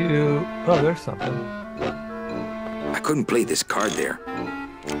 Oh, there's something. I couldn't play this card there.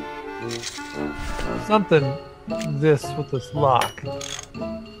 Something this with this lock.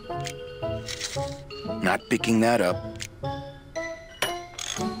 Not picking that up.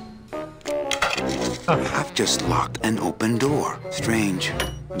 Oh. I've just locked an open door. Strange,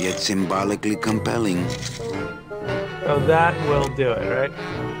 yet symbolically compelling. So that will do it, right?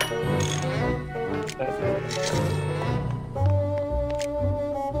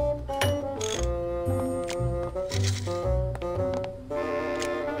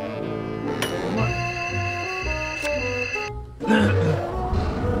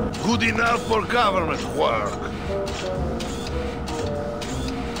 Good enough for government work.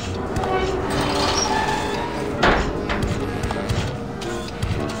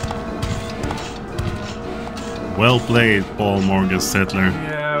 Well played, Paul Morgan Stetler.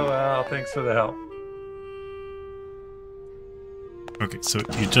 Yeah, well, thanks for the help. Okay, so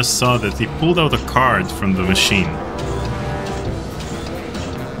you just saw that he pulled out a card from the machine.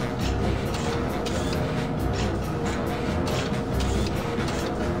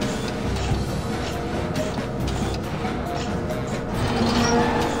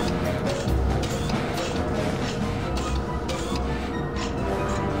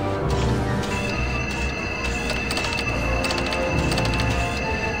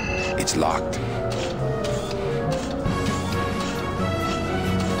 It's locked.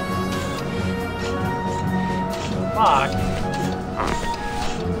 Locked?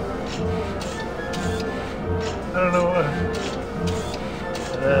 I don't know what...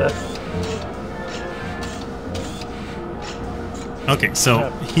 Okay, so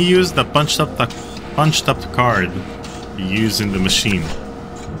he used the punched up card you use in the machine.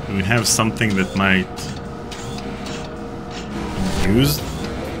 Do we have something that might be used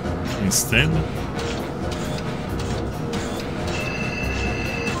instead?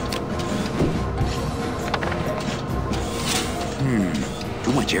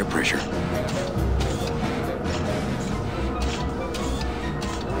 Too much air pressure.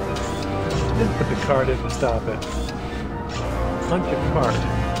 Didn't put the card in to stop it. Punch a card.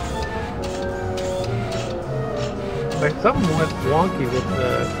 Like something went wonky with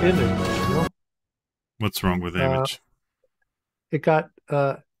the image, you know? What's wrong with the image?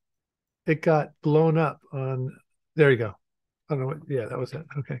 It got blown up on... There you go. I don't know what... Yeah, that was it.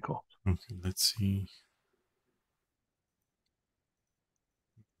 Okay, cool. Okay, let's see.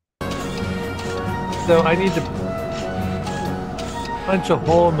 So I need to punch a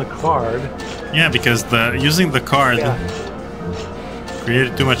hole in the card. Yeah, because using the card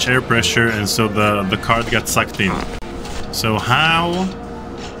created too much air pressure, and so the card got sucked in. So how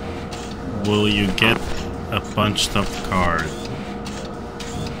will you get a punched up card?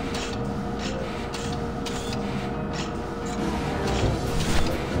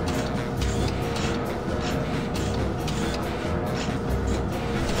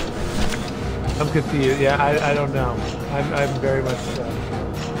 I'm confused. Yeah, I don't know. I'm very much.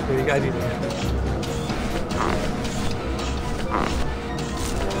 I need to.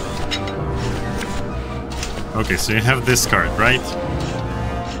 Okay, so you have this card, right?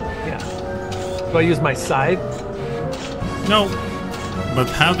 Yeah. Do I use my scythe? No. But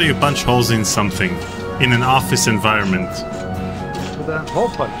how do you punch holes in something in an office environment? With a hole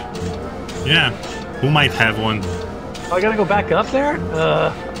punch. Yeah. Who might have one? Oh, I gotta go back up there?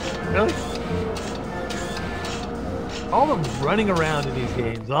 Really? All of them running around in these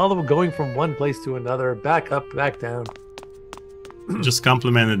games, all of them going from one place to another, back up, back down. Just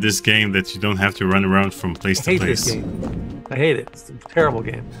complimented this game that you don't have to run around from place I to hate this place. game. I hate it. It's a terrible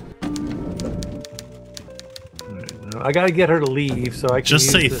game. I gotta get her to leave so I can Just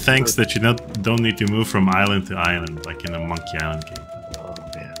say this thanks that you don't need to move from island to island like in a Monkey Island game. Oh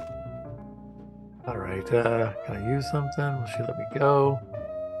man. Alright, can I use something? Will she let me go?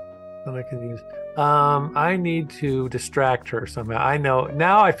 Then I can use I need to distract her somehow. I know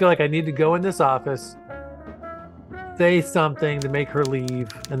now I feel like I need to go in this office, say something to make her leave,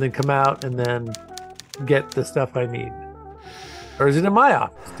 and then come out and then get the stuff I need. Or is it in my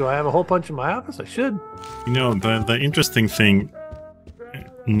office? Do I have a whole bunch in my office? I should. You know, the interesting thing,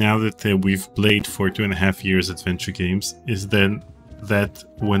 now that we've played for 2.5 years Adventure Games, is then that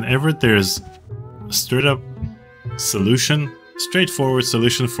whenever there's a straightforward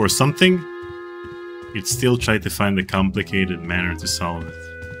solution for something, you'd still try to find a complicated manner to solve it.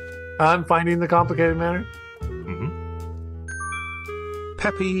 I'm finding the complicated manner.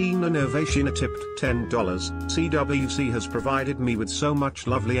 Pepe Innovation tipped $10. CWC has provided me with so much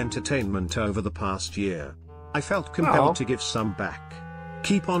lovely entertainment over the past year. I felt compelled to give some back.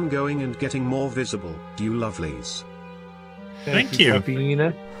 Keep on going and getting more visible, you lovelies. Thank you.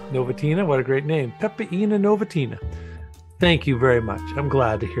 Pepeina Novatina, what a great name. Pepeina Novatina. Thank you very much. I'm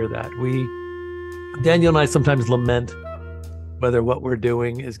glad to hear that. Daniel and I sometimes lament whether what we're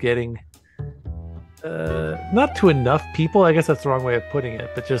doing is getting not to enough people. I guess that's the wrong way of putting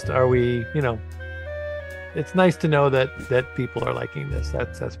it, but just are we, it's nice to know that people are liking this.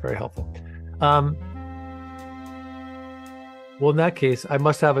 That's very helpful. Well, in that case, I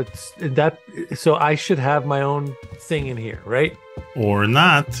must have so I should have my own thing in here, right? Or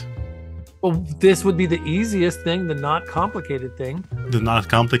not. Well, this would be the easiest thing, the not complicated thing. The not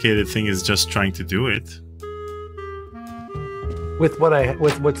complicated thing is just trying to do it. With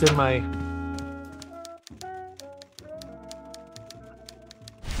what's in my...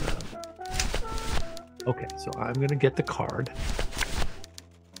 Okay, so I'm going to get the card.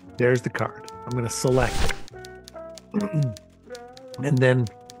 There's the card. I'm going to select it. And then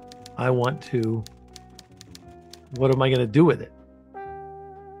I want to... What am I going to do with it?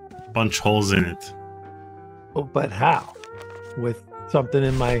 Punch holes in it. Oh, but how? With something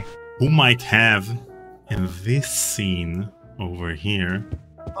in my... Who might have in this scene over here?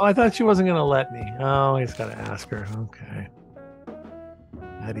 Oh, I thought she wasn't going to let me. Oh, I just got to ask her. Okay.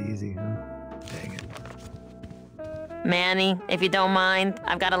 That easy, huh? Dang it. Manny, if you don't mind,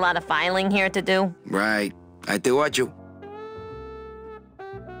 I've got a lot of filing here to do. Right. I te watcho.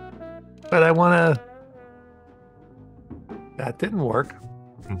 But I want to... That didn't work.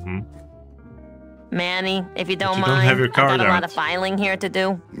 Manny, if you don't you mind, don't have your I've card got a lot out. of filing here to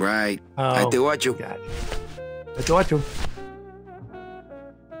do. Right. Oh, I te watcho. got it. I te watcho.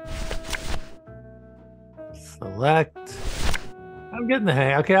 Select. I'm getting the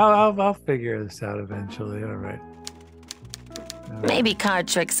hang. Okay, I'll figure this out eventually. All right. Maybe card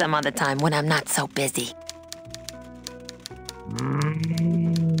tricks some other time when I'm not so busy.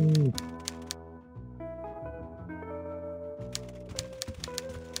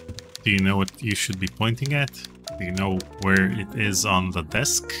 Do you know what you should be pointing at? Do you know where it is on the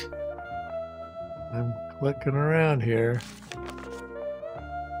desk? I'm clicking around here.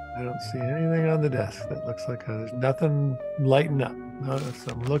 I don't see anything on the desk that looks like there's nothing lighting up. Notice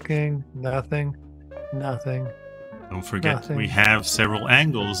I'm looking, nothing. Don't forget, Nothing. we have several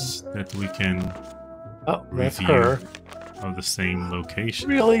angles that we can Oh, that's review her. of the same location.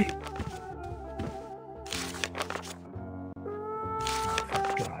 Really?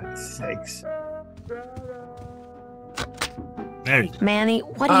 For God's sakes. There you go. Manny,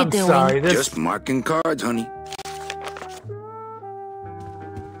 what are you doing? Sorry, Just marking cards, honey.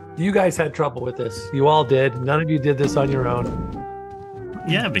 you guys had trouble with this. You all did. None of you did this on your own.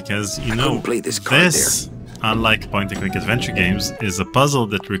 Yeah, because, you I know, couldn't play this card this, unlike point-and-click adventure games, is a puzzle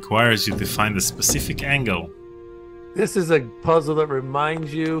that requires you to find a specific angle. This is a puzzle that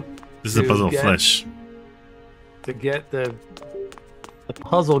reminds you This is a puzzle of get- flesh. to get the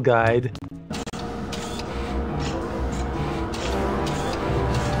puzzle guide.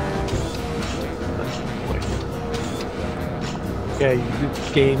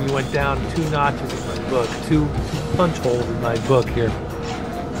 Okay, game, you went down 2 notches in my book, two punch holes in my book here.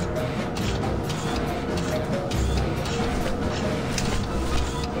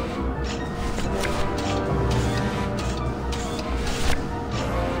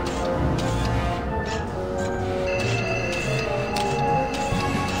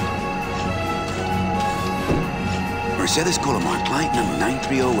 Mercedes Colomar, client number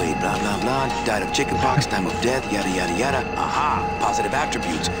 9308, blah, blah, blah. Died of chickenpox, time of death, yada, yada, yada. Aha, positive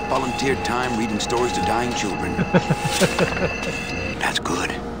attributes. Volunteered time reading stories to dying children. That's good.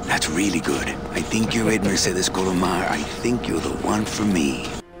 That's really good. I think you're it, Mercedes Colomar. I think you're the one for me.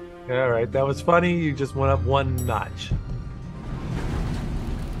 All right, that was funny. You just went up 1 notch.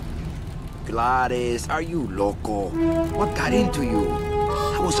 Gladys, are you loco? What got into you?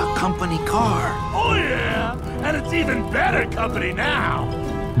 That was a company car. Oh, yeah! And it's even better company now!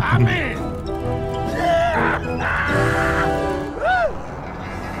 I'm in!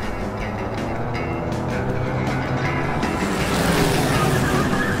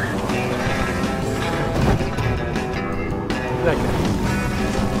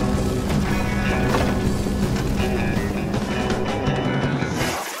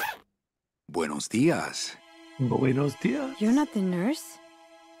 Buenos dias. Buenos dias. You're not the nurse?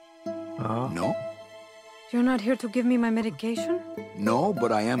 No? You're not here to give me my medication? No,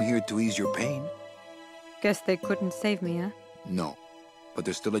 but I am here to ease your pain. Guess they couldn't save me, huh? No. But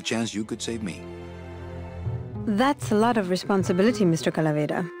there's still a chance you could save me. That's a lot of responsibility, Mr.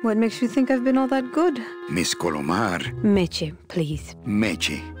 Calavera. What makes you think I've been all that good? Miss Colomar. Meche, please.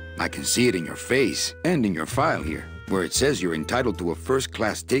 Meche. I can see it in your face and in your file here, where it says you're entitled to a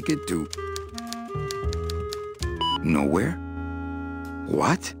first-class ticket to... nowhere?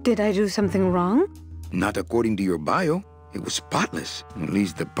 What? Did I do something wrong? Not according to your bio. It was spotless. At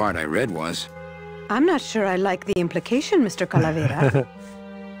least the part I read was. I'm not sure I like the implication, Mr. Calavera.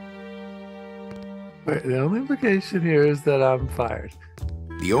 Wait, the only implication here is that I'm fired.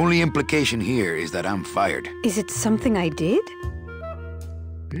 The only implication here is that I'm fired. Is it something I did?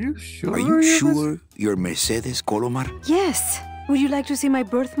 Are you sure? Are you sure you're Mercedes Colomar? Yes. Would you like to see my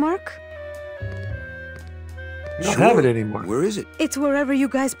birthmark? I don't have it anymore. Where is it? It's wherever you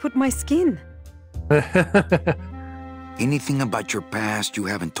guys put my skin. Anything about your past you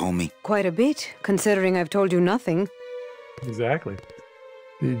haven't told me? Quite a bit, considering I've told you nothing. Exactly.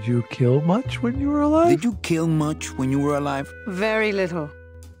 Did you kill much when you were alive? Did you kill much when you were alive? Very little.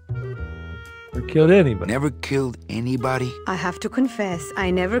 Or killed anybody? Never killed anybody? I have to confess,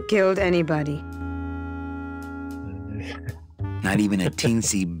 I never killed anybody. Not even a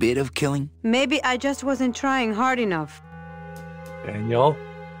teensy bit of killing? Maybe I just wasn't trying hard enough. Daniel?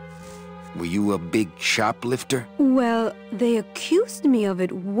 Were you a big shoplifter? Well, they accused me of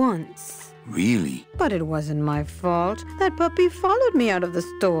it once. Really? But it wasn't my fault. That puppy followed me out of the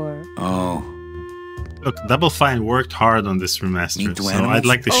store. Oh. Look, Double Fine worked hard on this remaster, so I'd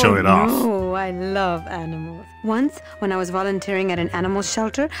like to show it off. Oh, I love animals. Once, when I was volunteering at an animal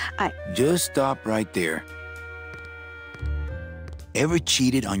shelter, Just stop right there. Ever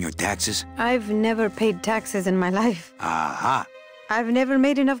cheated on your taxes? I've never paid taxes in my life. Aha. I've never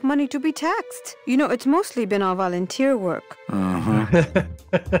made enough money to be taxed. You know, it's mostly been all volunteer work.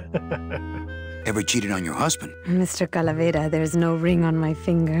 Ever cheated on your husband? Mr. Calavera, there's no ring on my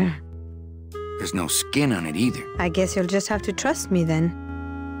finger. There's no skin on it either. I guess you'll just have to trust me then.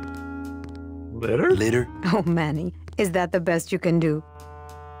 Litter? Litter? Oh, Manny, is that the best you can do?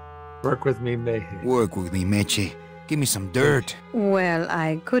 Work with me, Meche. Work with me, Meche. Give me some dirt. Well,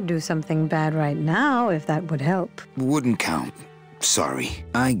 I could do something bad right now if that would help. Wouldn't count. Sorry,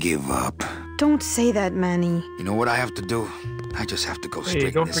 I give up. Don't say that, Manny. You know what I have to do? I just have to go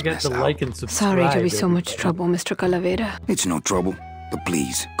straight. Don't forget to like and subscribe. Sorry to be so much trouble, Mr. Calavera. It's no trouble, but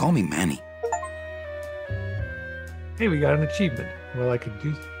please, call me Manny. Hey, we got an achievement. Well, I could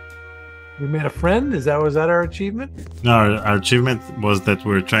do. We made a friend? Was that our achievement? No, our achievement was that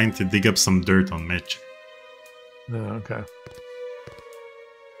we're trying to dig up some dirt on Mitch. No, okay.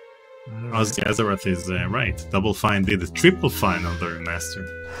 Ozzy Azaroth is right. Double Fine did a triple fine on the remaster.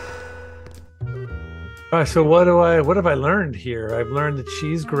 All right, so what have I learned here? I've learned that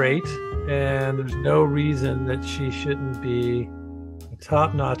she's great, and there's no reason that she shouldn't be a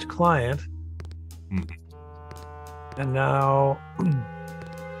top-notch client. And now,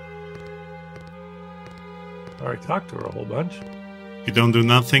 I already talked to her a whole bunch. If you don't do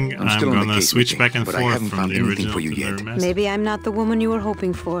nothing, I'm gonna switch back and but forth I haven't from found the anything original for you to the yet. remaster. Maybe I'm not the woman you were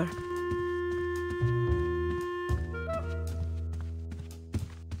hoping for.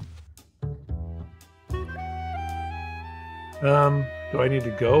 Do I need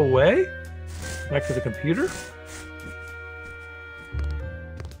to go away? Back to the computer?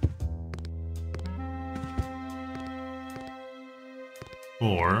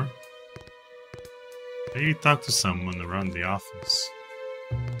 Maybe talk to someone around the office.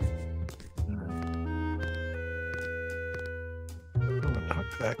 I'm gonna talk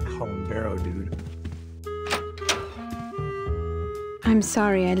to that Columbero dude. I'm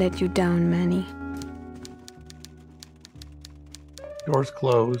sorry I let you down, Manny. Door's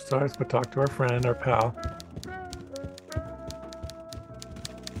closed, so let's go talk to our friend, our pal.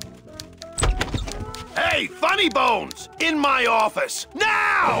 Hey, Funny Bones! In my office!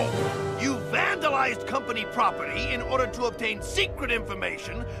 Now! You vandalized company property in order to obtain secret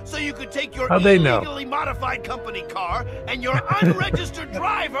information so you could take your illegally modified company car and your unregistered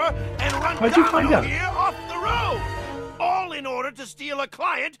driver and run Domino here off the road! All in order to steal a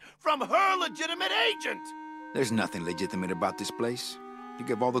client from her legitimate agent! There's nothing legitimate about this place. You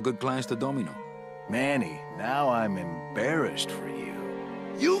give all the good clients to Domino. Manny, now I'm embarrassed for you.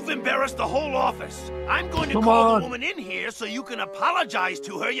 You've embarrassed the whole office. I'm going to call the woman in here so you can apologize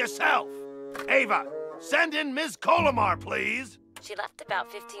to her yourself. Ava, send in Ms. Colomar, please. She left about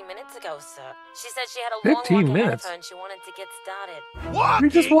 15 minutes ago, sir. She said she had a long walk ahead of her and she wanted to get started. What? We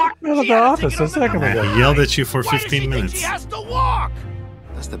just walked out of the office a second ago. I yelled at you for 15 minutes. She has to walk.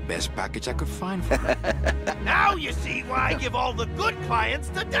 That's the best package I could find for her. Now you see why I give all the good clients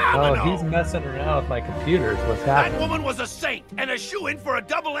to Domino. Oh, he's messing around with my computers. What's happening? That woman was a saint and a shoo-in for a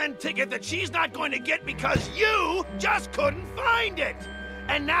double-end ticket that she's not going to get because you just couldn't find it.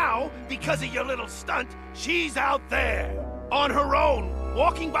 And now, because of your little stunt, she's out there, on her own,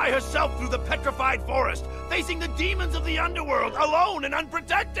 walking by herself through the petrified forest, facing the demons of the underworld, alone and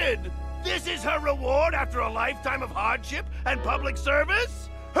unprotected. This is her reward after a lifetime of hardship and public service?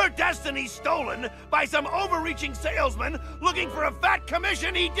 Her destiny stolen by some overreaching salesman looking for a fat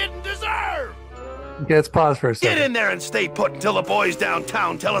commission he didn't deserve! Okay, let's pause for a second. Get in there and stay put until the boys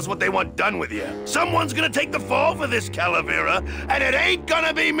downtown tell us what they want done with you. Someone's gonna take the fall for this, Calavera, and it ain't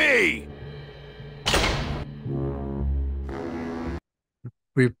gonna be me!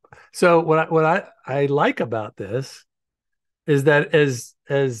 So what I like about this is that as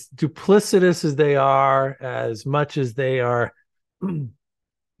duplicitous as they are, as much as they are,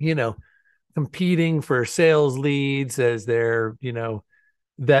 you know, competing for sales leads, as they're, you know,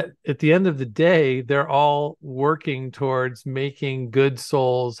 that at the end of the day, they're all working towards making good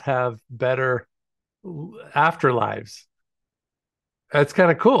souls have better afterlives. That's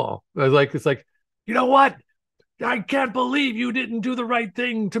kind of cool. It's like, you know what? I can't believe you didn't do the right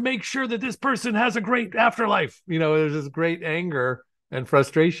thing to make sure that this person has a great afterlife. You know, there's this great anger and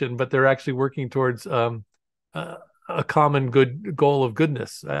frustration, but they're actually working towards a common good goal of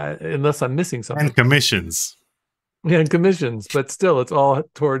goodness, unless I'm missing something. And commissions. Yeah, and commissions, but still, it's all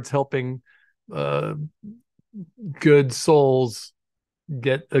towards helping good souls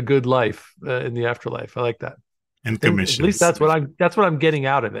get a good life in the afterlife. I like that. And commissions. At least that's what I'm getting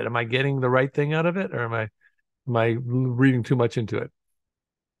out of it. Am I getting the right thing out of it, or am I reading too much into it?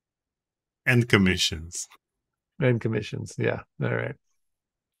 And commissions. And commissions. Yeah. All right.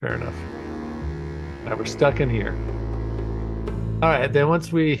 Fair enough. Now we're stuck in here. All right. Then I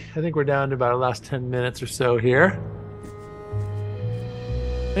think we're down to about the last 10 minutes or so here.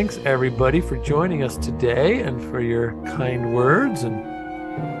 Thanks everybody for joining us today and for your kind words. And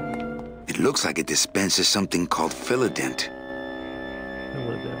it looks like it dispenses something called Philodent.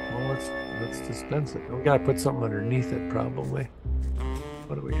 Well, let's dispense it. We gotta put something underneath it, probably.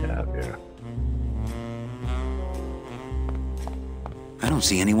 What do we have here? I don't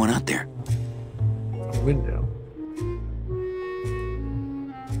see anyone out there. A window.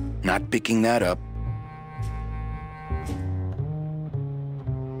 Not picking that up.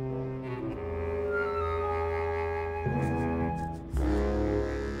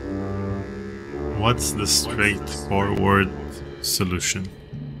 What's the straightforward solution?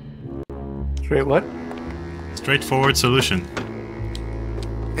 Straight what? Straightforward solution.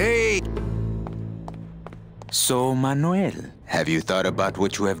 Hey! So, Manuel, have you thought about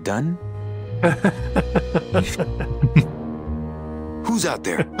what you have done? Who's out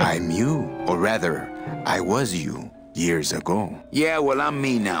there? I'm you. Or rather, I was you years ago. Yeah, well, I'm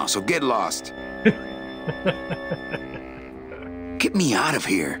me now, so get lost. Get me out of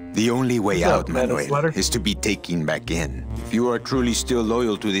here. The only way out, Manuel, is to be taken back in. If you are truly still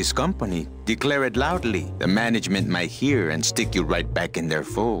loyal to this company, declare it loudly. The management might hear and stick you right back in their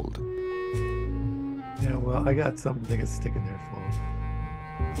fold. Yeah, well, I got something they can stick in their fold.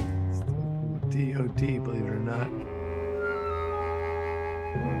 DOD, believe it or not.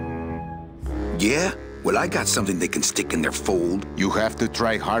 Yeah? Well, I got something they can stick in their fold. You have to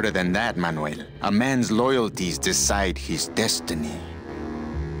try harder than that, Manuel. A man's loyalties decide his destiny.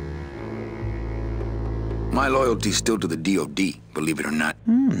 My loyalty's still to the DOD, believe it or not.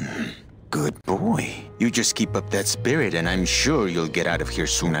 Good boy. You just keep up that spirit and I'm sure you'll get out of here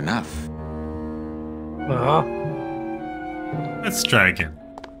soon enough. Let's try again.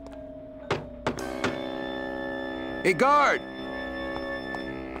 Hey, guard!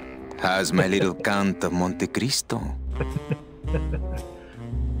 How's my little Count of Monte Cristo?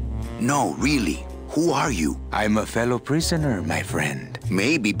 No, really. Who are you? I'm a fellow prisoner, my friend.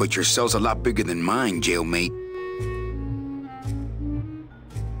 Maybe, but your cell's a lot bigger than mine, jailmate.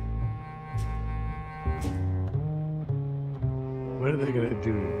 What are they gonna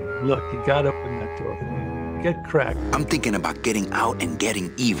do? Look, you gotta open that door for me. Get cracked. I'm thinking about getting out and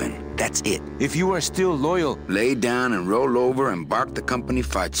getting even. That's it. If you are still loyal, lay down and roll over and bark the company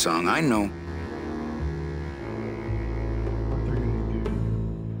fight song. I know.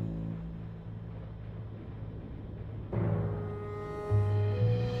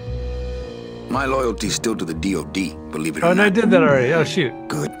 My loyalty's still to the DOD, believe it or not. Oh, and I did that already. Oh, shoot.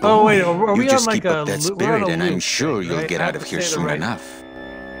 Good boy. Oh, wait, are we you just on like keep up that spirit and I'm sure you'll get out of here soon enough.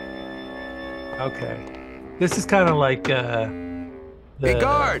 Okay. This is kind of like hey,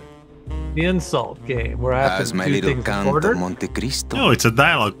 guard! The insult game where I have to do things in order. Monte Cristo? No, it's a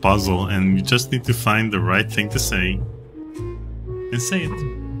dialogue puzzle and you just need to find the right thing to say and say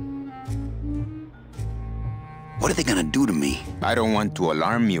it. What are they gonna do to me? I don't want to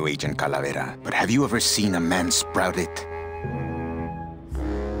alarm you, Agent Calavera, but have you ever seen a man sprouted?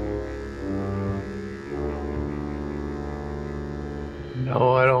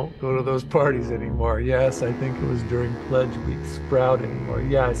 No, I don't go to those parties anymore. Yes, I think it was during Pledge Week. Sprout anymore.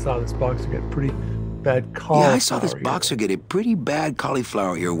 Yeah, I saw this boxer get pretty bad cauliflower. Yeah, I saw this boxer get a pretty bad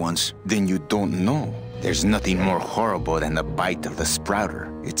cauliflower here once. Then you don't know. There's nothing more horrible than the bite of the sprouter.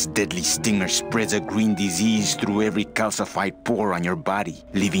 Its deadly stinger spreads a green disease through every calcified pore on your body,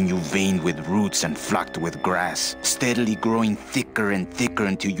 leaving you veined with roots and flocked with grass, steadily growing thicker and thicker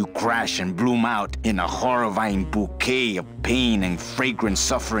until you crash and bloom out in a horrifying bouquet of pain and fragrant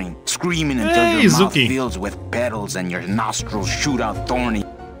suffering, screaming until your mouth fills with petals and your nostrils shoot out thorny.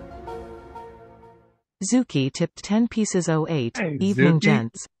 Zuki tipped 10 pieces 08. Hey, Evening, Zuki.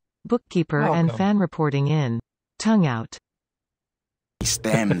 gents. Bookkeeper and fan reporting in. Tongue out.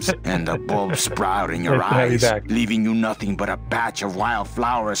 Stems and a bulb sprout in your eyes, leaving you nothing but a patch of wild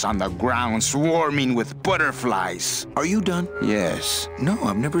flowers on the ground swarming with butterflies. Are you done? Yes. No,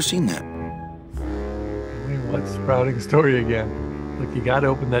 I've never seen that. Wait, what sprouting story again? Look, you gotta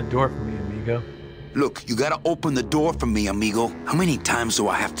open that door for me, amigo. Look, you gotta open the door for me, amigo. How many times do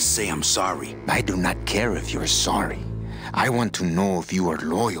I have to say I'm sorry? I do not care if you're sorry. I want to know if you are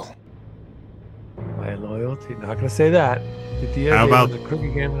loyal. My loyalty? Not gonna say that. The DOD How about was a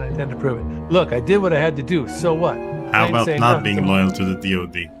crooked game and I intend to prove it. Look, I did what I had to do, so what? How about not being loyal to the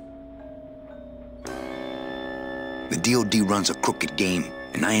DOD? The DOD runs a crooked game,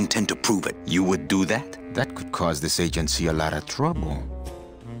 and I intend to prove it. You would do that? That could cause this agency a lot of trouble.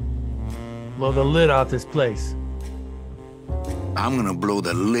 Blow the lid off this place. I'm gonna blow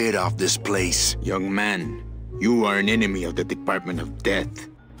the lid off this place. Young man, you are an enemy of the Department of Death.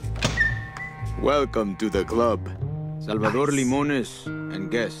 Welcome to the club. Salvador Limones and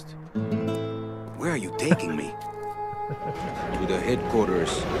guest. Where are you taking me? To the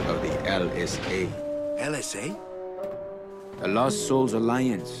headquarters of the LSA. LSA? The Lost Souls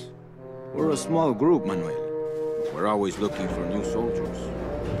Alliance. We're a small group, Manuel. We're always looking for new soldiers.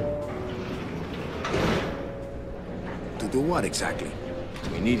 To do what exactly?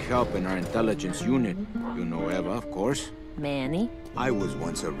 We need help in our intelligence unit. You know Eva, of course. Manny? I was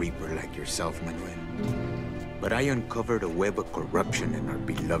once a Reaper like yourself, Manuel. But I uncovered a web of corruption in our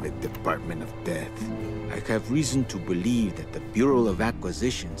beloved Department of Death. I have reason to believe that the Bureau of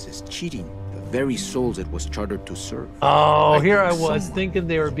Acquisitions is cheating the very souls it was chartered to serve. Oh, here I was thinking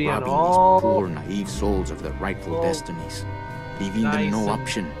they were being all these poor, naive souls of their rightful destinies, leaving them no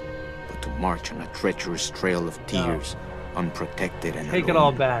option but to march on a treacherous trail of tears, unprotected and take alone, it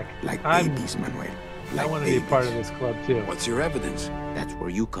all back. like babies, Manuel. I want to be part of this club too. What's your evidence? That's where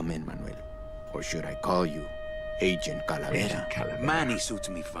you come in, Manuel. Or should I call you Agent Calavera? Manny suits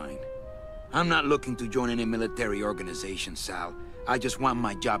me fine. I'm not looking to join any military organization, Sal. I just want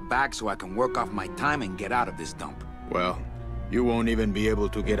my job back so I can work off my time and get out of this dump. Well, you won't even be able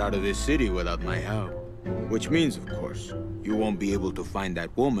to get out of this city without my help. Which means, of course, you won't be able to find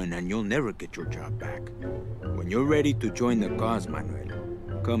that woman and you'll never get your job back. When you're ready to join the cause, Manuel,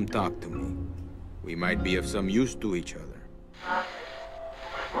 come talk to me. We might be of some use to each other.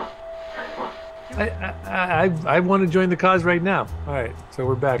 I want to join the cause right now. All right, so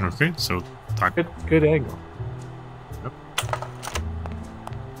we're back. Okay, so talk. Good angle. Yep.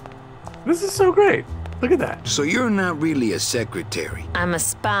 This is so great. Look at that. So you're not really a secretary. I'm a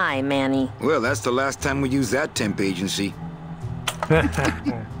spy, Manny. Well, that's the last time we used that temp agency.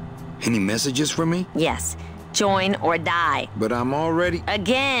 Any messages for me? Yes. Join or die. But I'm already...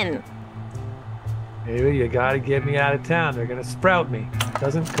 Again! Maybe you gotta get me out of town. They're gonna sprout me.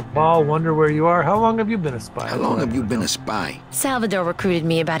 Doesn't Cabal wonder where you are? How long have you been a spy? How long have you been a spy? Salvador recruited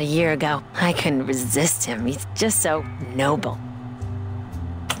me about a year ago. I couldn't resist him. He's just so noble.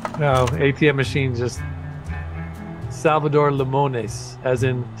 No, ATM machine just... Salvador Limones, as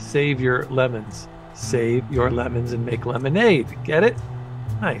in save your lemons. Save your lemons and make lemonade. Get it?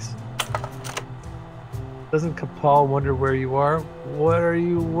 Nice. Doesn't Capal wonder where you are? What are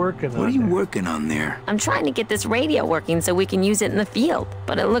you working on? What are you working on there? I'm trying to get this radio working so we can use it in the field,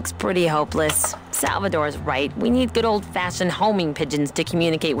 but it looks pretty hopeless. Salvador's right. We need good old-fashioned homing pigeons to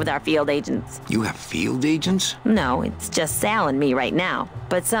communicate with our field agents. You have field agents? No, it's just Sal and me right now.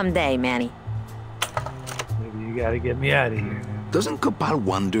 But someday, Manny. Maybe you gotta get me out of here. Doesn't Cabal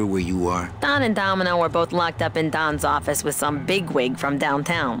wonder where you are? Don and Domino are both locked up in Don's office with some bigwig from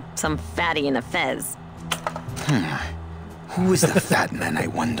downtown. Some fatty in a fez. Who is the fat man, I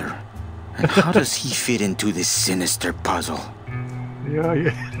wonder? And how does he fit into this sinister puzzle?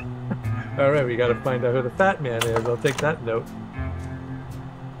 Yeah. All right, we gotta find out who the fat man is. I'll take that note.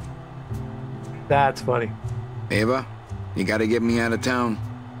 That's funny. Eva, you gotta get me out of town.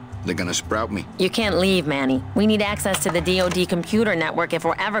 They're gonna sprout me. You can't leave, Manny. We need access to the DoD computer network if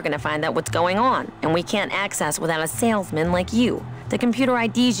we're ever gonna find out what's going on. And we can't access without a salesman like you. The computer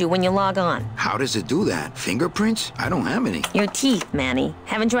IDs you when you log on. How does it do that? Fingerprints? I don't have any. Your teeth, Manny.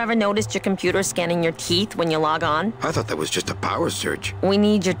 Haven't you ever noticed your computer scanning your teeth when you log on? I thought that was just a power search. We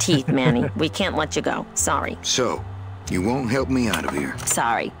need your teeth, Manny. We can't let you go. Sorry. So, you won't help me out of here?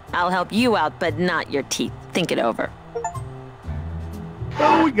 Sorry. I'll help you out, but not your teeth. Think it over.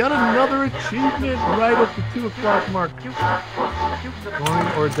 Oh, we got another achievement right at the 2 o'clock mark. Join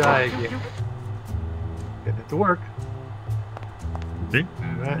or die again. Get it to work. Okay.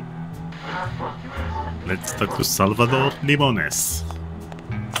 All right. Let's talk to Salvador Limones.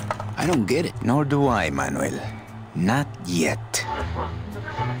 I don't get it. Nor do I, Manuel. Not yet.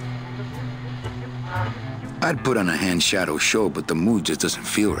 I'd put on a hand shadow show, but the mood just doesn't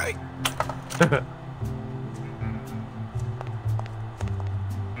feel right.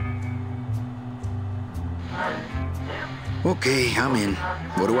 Okay, I'm in.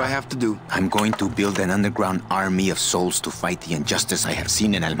 What do I have to do? I'm going to build an underground army of souls to fight the injustice I have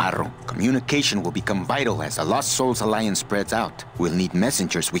seen in El Marro. Communication will become vital as the Lost Souls Alliance spreads out. We'll need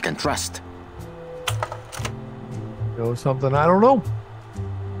messengers we can trust. Know something I don't know?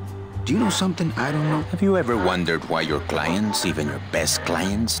 Do you know something I don't know? Have you ever wondered why your clients, even your best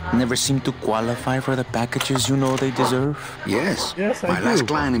clients, never seem to qualify for the packages you know they deserve? Yes. Yes, I My do. last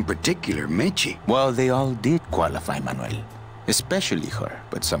client in particular, Mechi. Well, they all did qualify, Manuel. Especially her.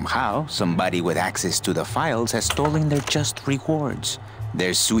 But somehow, somebody with access to the files has stolen their just rewards.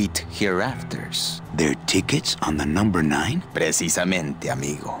 Their sweet hereafters. Their tickets on the number 9? Precisamente,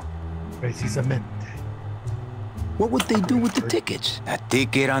 amigo. Precisamente. What would they do with the tickets? A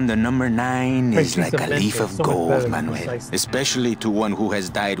ticket on the number 9 is like a leaf of gold, Manuel. Especially to one who has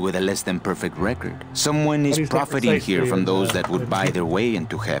died with a less than perfect record. Someone is profiting here from those that would buy their way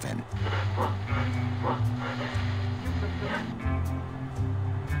into heaven.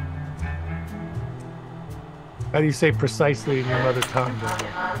 How do you say precisely in your mother tongue?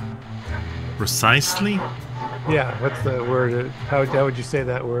 Precisely? Yeah, what's the word? How would you say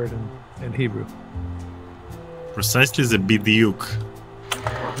that word in Hebrew? Precisely is a bidiuk.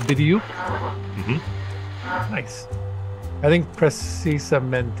 Bidiuk? Mm-hmm. Nice. I think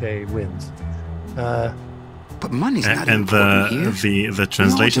precisamente wins. But money's not and the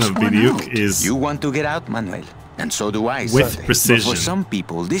translation of bidiuk is You want to get out, Manuel? And so do I. With Sunday. precision. But for some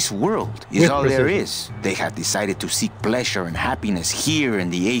people, this world is all there is. They have decided to seek pleasure and happiness here in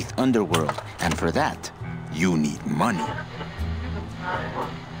the 8th underworld. And for that, you need money.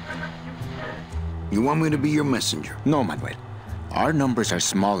 You want me to be your messenger? No, Manuel. Our numbers are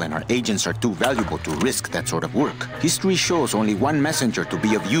small and our agents are too valuable to risk that sort of work. History shows only one messenger to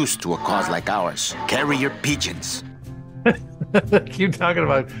be of use to a cause like ours. Carrier pigeons. Keep talking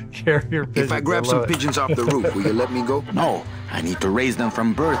about carrier pigeons. If I grab some pigeons off the roof, will you let me go? No, I need to raise them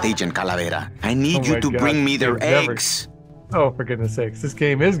from birth, Agent Calavera. I need you to bring me their eggs. Oh, for goodness sakes. This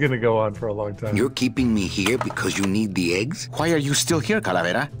game is going to go on for a long time. You're keeping me here because you need the eggs? Why are you still here,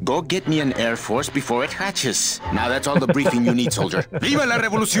 Calavera? Go get me an Air Force before it hatches. Now that's all the briefing you need, soldier. Viva la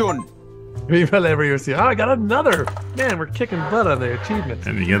revolución! Viva la revolución. Oh, I got another. Man, we're kicking butt on the achievements.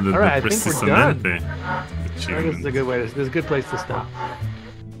 And you get the, all right, I think we're done. This is a good way. This is a good place to stop.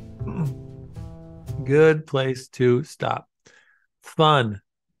 Good place to stop. Fun.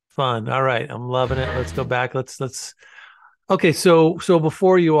 All right, I'm loving it. Let's go back. Let's. Okay, so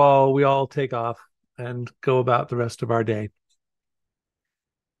before we all take off and go about the rest of our day.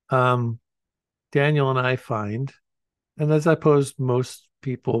 Daniel and I find, and as I suppose most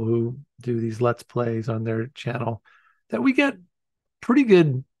people who do these Let's Plays on their channel, that we get pretty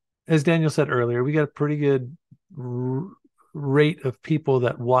good, as Daniel said earlier, we get a pretty good rate of people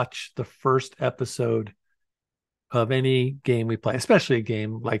that watch the first episode of any game we play, especially a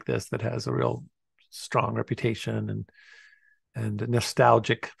game like this that has a real strong reputation and a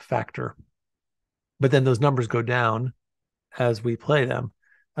nostalgic factor. But then those numbers go down as we play them.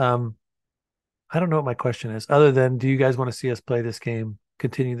 I don't know what my question is, other than, do you guys want to see us play this game,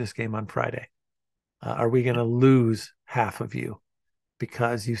 continue this game on Friday? Are we going to lose half of you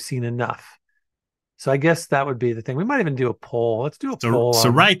because you've seen enough? So I guess that would be the thing. We might even do a poll. Let's do a poll. So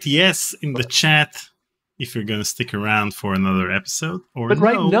write yes in the chat if you're going to stick around for another episode, but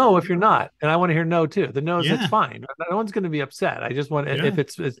write no if you're not. And I want to hear no too. The no's, it's fine. No one's going to be upset. I just want, if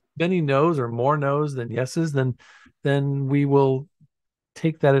it's many no's or more no's than yeses, then we will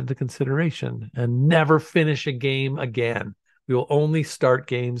take that into consideration and never finish a game again. We will only start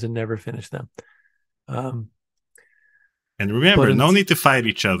games and never finish them. And remember, no need to fight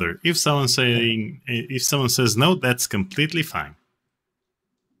each other. If someone says no, that's completely fine.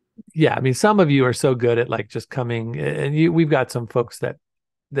 Yeah, I mean, some of you are so good at like just coming, and we've got some folks that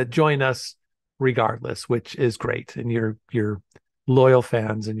join us regardless, which is great. And you're loyal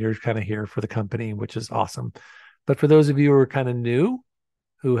fans and you're kind of here for the company, which is awesome. But for those of you who are kind of new,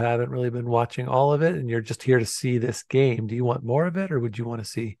 who haven't really been watching all of it, and you're just here to see this game, do you want more of it, or would you want to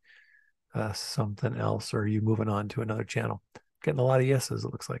see something else, or are you moving on to another channel? Getting a lot of yeses,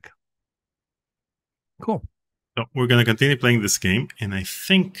 it looks like. Cool. So we're going to continue playing this game, and I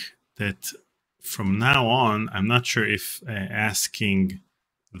think that from now on, I'm not sure if asking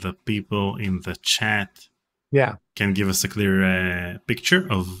the people in the chat can give us a clear picture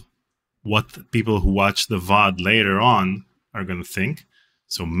of what people who watch the VOD later on are going to think.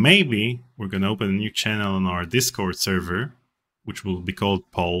 So maybe we're going to open a new channel on our Discord server, which will be called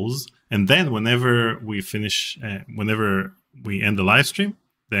Polls. And then whenever we finish, whenever we end the live stream,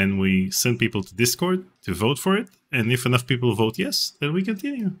 then we send people to Discord to vote for it. And if enough people vote yes, then we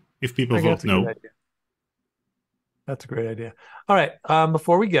continue. If people vote no. That's a great idea. All right.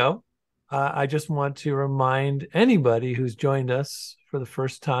 Before we go, I just want to remind anybody who's joined us for the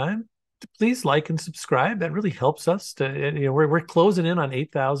first time to please like and subscribe. That really helps us to, we're closing in on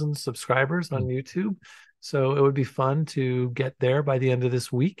 8,000 subscribers on YouTube. So it would be fun to get there by the end of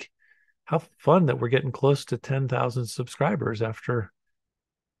this week. How fun that we're getting close to 10,000 subscribers after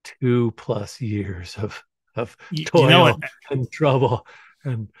 2+ years of toil and trouble.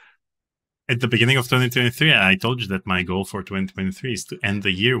 And at the beginning of 2023, I told you that my goal for 2023 is to end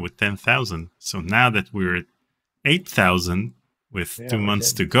the year with 10,000. So now that we're at 8,000 with 2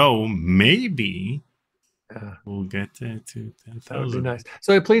 months to go, maybe we'll get to 10,000. That would be nice.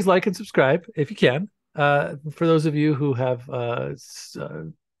 So please like and subscribe if you can. For those of you who have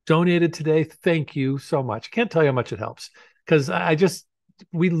donated today, thank you so much. I can't tell you how much it helps, because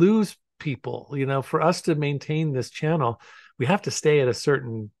we lose people. For us to maintain this channel, we have to stay at a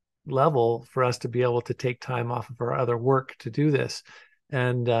certain level for us to be able to take time off of our other work to do this.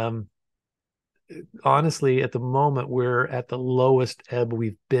 And honestly, at the moment, we're at the lowest ebb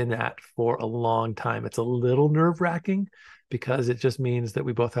we've been at for a long time. It's a little nerve-wracking because it just means that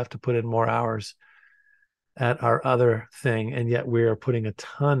we both have to put in more hours at our other thing, and yet we're putting a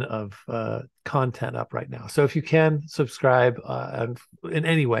ton of content up right now. So if you can subscribe and in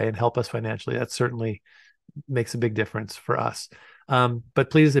any way and help us financially, that certainly makes a big difference for us. But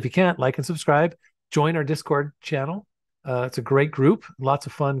please, if you can't, like and subscribe, join our Discord channel. It's a great group, lots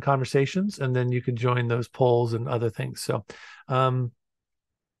of fun conversations, and then you can join those polls and other things. So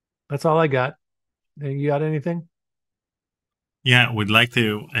that's all I got. You got anything? Yeah, we'd like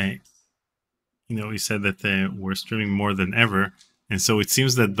to, you said that we're streaming more than ever. And so it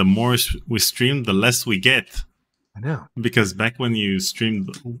seems that the more we stream, the less we get. I know. Because back when you streamed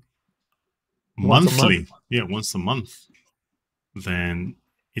monthly, once a month, then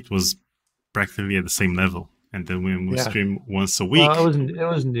it was practically at the same level. And then when we stream once a week, well, it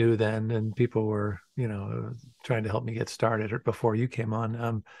was new then, and people were trying to help me get started before you came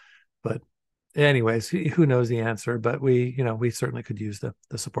on. But anyways, who knows the answer? But we certainly could use the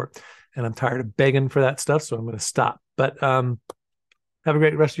support, and I'm tired of begging for that stuff, so I'm going to stop. But have a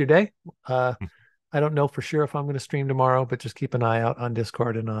great rest of your day. I don't know for sure if I'm going to stream tomorrow, but just keep an eye out on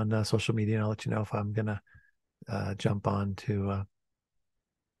Discord and on social media, and I'll let you know if I'm going to jump on to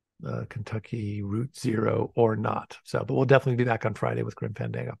Kentucky Route Zero or not. So, but we'll definitely be back on Friday with Grim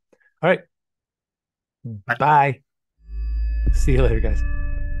Fandango. All right. Bye. See you later, guys.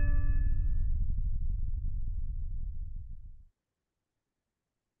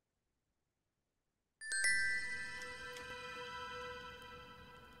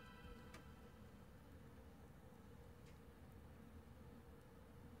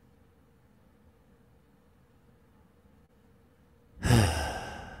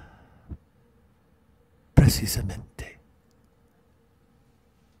 Precisamente.